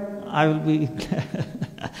word, I will be,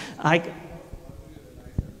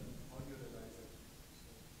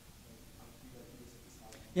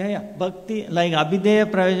 Bhakti, like Abhideya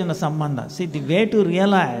Pravajana Sambandha. See, the way to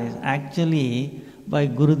realize actually by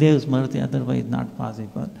Gurudev's Smriti, otherwise not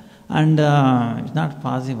possible. And it's not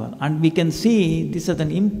possible. And we can see this as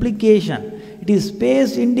an implication. It is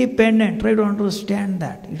space independent. Try to understand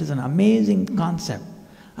that. It is an amazing concept.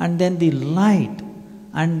 And then the light.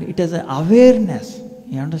 And it has an awareness.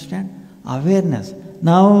 You understand? Awareness.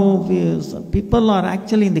 Now people are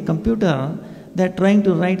actually in the computer, they're trying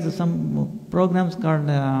to write some programs called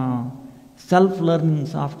self-learning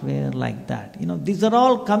software like that. These are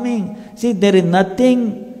all coming. See, there is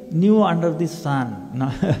nothing new under the sun.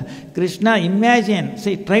 Krishna, imagine,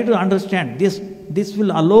 try to understand. This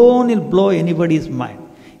will alone blow anybody's mind.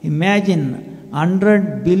 Imagine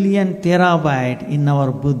 100 billion terabyte in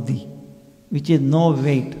our buddhi, which is no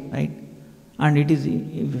weight, right? And it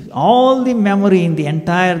is all the memory in the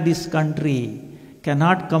entire this country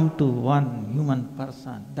cannot come to one human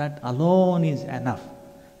person. That alone is enough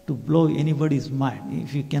to blow anybody's mind,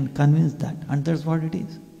 if you can convince that. And that's what it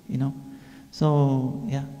is, So,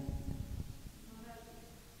 yeah.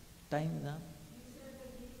 Time is up.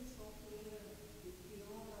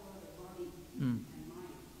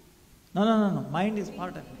 No. Mind is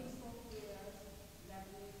part of it.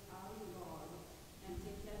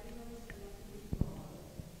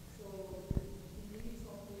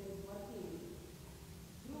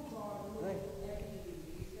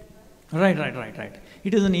 Right.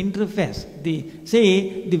 It is an interface.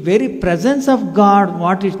 The very presence of God,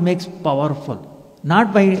 what it makes powerful.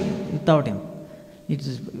 Not without Him. It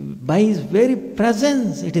is by His very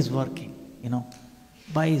presence it is working,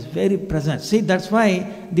 By His very presence. See, that's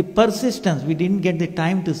why the persistence, we didn't get the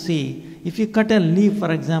time to see. If you cut a leaf,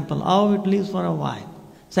 for example, how it lives for a while.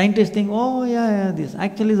 Scientists think, this.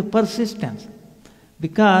 Actually, the persistence.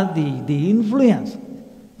 Because the influence.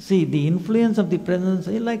 See, the influence of the presence,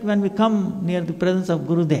 like when we come near the presence of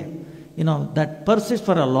Gurudev, that persists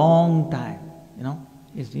for a long time,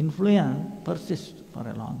 Its influence persists for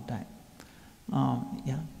a long time. So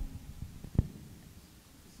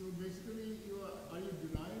basically, are you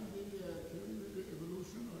denying the theory of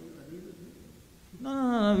evolution, or you agree with it?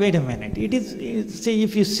 No, wait a minute. See,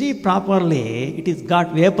 if you see properly, it is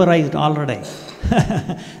got vaporized already.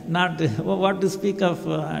 Not what to speak of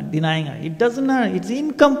denying it. It doesn't. It's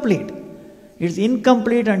incomplete. It's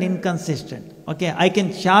incomplete and inconsistent. Okay, I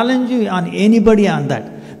can challenge you on anybody on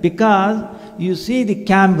that, because you see the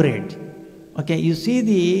Cambridge. Okay, you see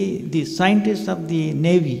the scientists of the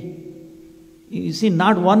Navy. You see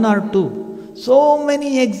not one or two. So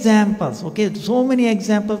many examples. Okay, so many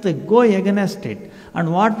examples that go against it.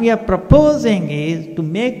 And what we are proposing is to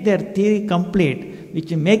make their theory complete, which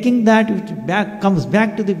comes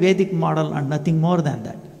back to the Vedic model and nothing more than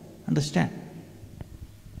that. Understand?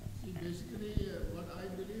 See, basically, what I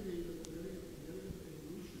believe is there is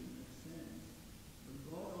evolution makes sense, but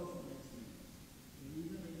God also makes sense. The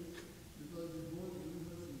reason is because the whole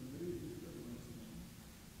universe is very difficult to understand.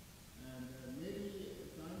 And maybe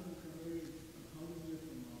time will come, maybe 1,000 years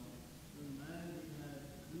from now, when man has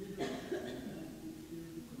created man is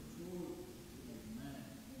able to control like man.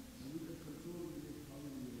 And we can control the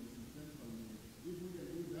 1,000 years and 10,000 years. If we can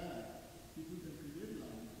do that, people can create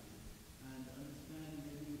life and understand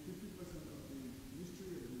maybe 50% of the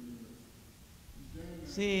mystery of the universe.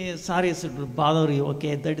 See, sorry to bother you,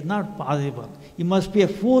 okay, that is not possible. You must be a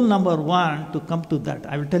fool, number one, to come to that.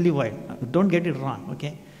 I will tell you why. Don't get it wrong,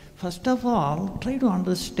 okay? First of all, try to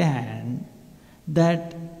understand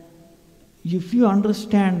that if you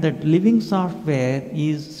understand that living software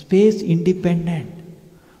is space independent,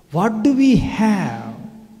 what do we have?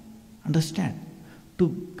 Understand?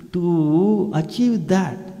 To achieve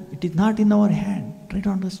that, it is not in our hand. Try to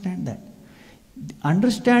understand that.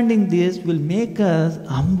 Understanding this will make us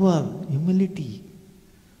humble, humility.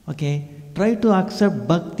 Okay? Try to accept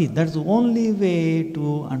bhakti. That's the only way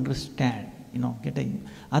to understand.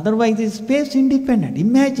 Otherwise, it's space independent.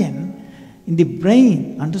 Imagine in the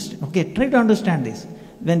brain, try to understand this.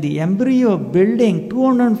 When the embryo building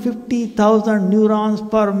 250,000 neurons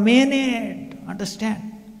per minute, understand?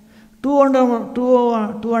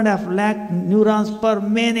 2.5 lakh neurons per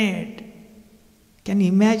minute. Can you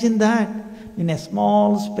imagine that in a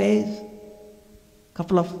small space?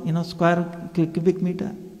 couple of square cubic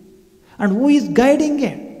meter. And who is guiding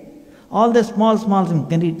it? All the small things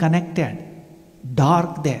can be connected.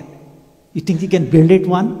 Dark there. You think you can build it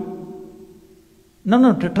one?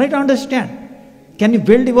 No, try to understand. Can you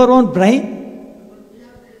build your own brain?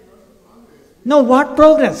 No, what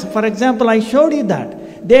progress? For example, I showed you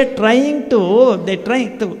that. They're trying to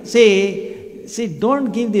say,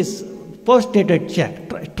 don't give this post-dated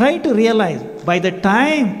check. Try to realize, by the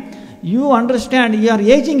time you understand, you are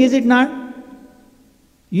aging, is it not?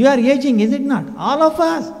 You are aging, is it not? All of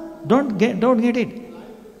us don't get it.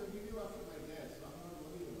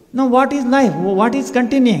 No, what is life? What is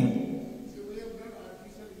continuing?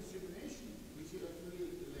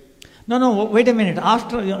 No, wait a minute.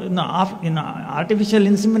 Artificial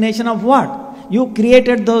insemination of what? You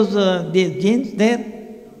created those the genes there?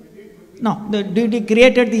 No, you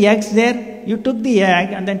created the eggs there? You took the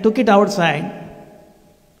egg and then took it outside.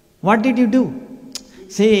 What did you do?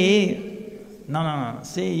 No.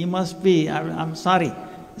 Say, you must be, I'm sorry.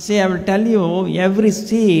 Say, I will tell you every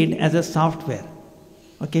seed as a software.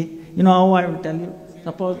 Okay? You know how I will tell you?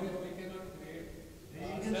 Suppose...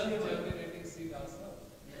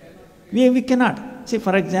 We cannot. See,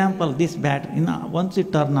 for example, this battery, once you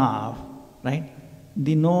turn off, right,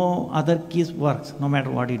 no other keys works, no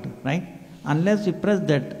matter what you do, right? Unless you press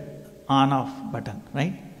that on-off button,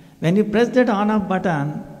 right? When you press that on-off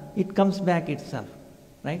button, it comes back itself,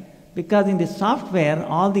 right? Because in the software,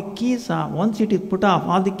 all the keys are, once it is put off,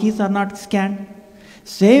 all the keys are not scanned.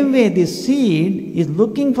 Same way, the seed is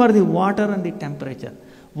looking for the water and the temperature.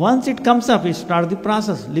 Once it comes up, it starts the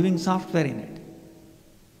process, living software in it.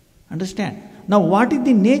 Understand? Now, what is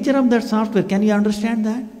the nature of that software? Can you understand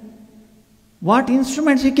that? What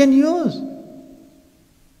instruments you can use?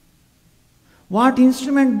 What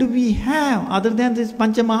instrument do we have other than these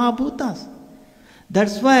Pancha Mahabhutas?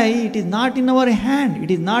 That's why it is not in our hand.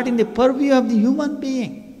 It is not in the purview of the human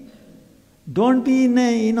being. Don't be in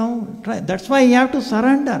a, that's why you have to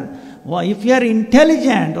surrender. Well, if you are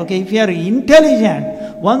intelligent,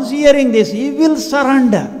 once hearing this, you will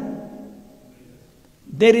surrender.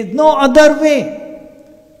 There is no other way.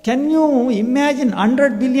 Can you imagine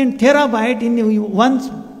 100 billion terabyte in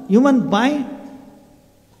one's human mind,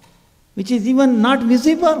 which is even not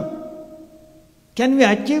visible? Can we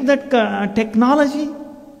achieve that technology?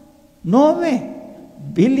 No way.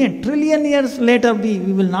 Billion, trillion years later, we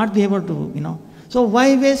will not be able to, So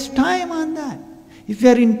why waste time on that? If you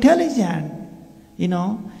are intelligent,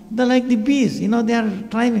 they're like the bees, they are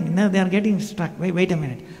thriving, they are getting stuck. Wait a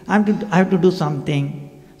minute, I have to do something.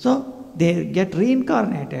 So they get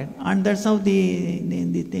reincarnated, and that's how the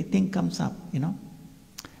thing comes up,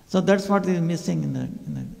 So that's what is missing in the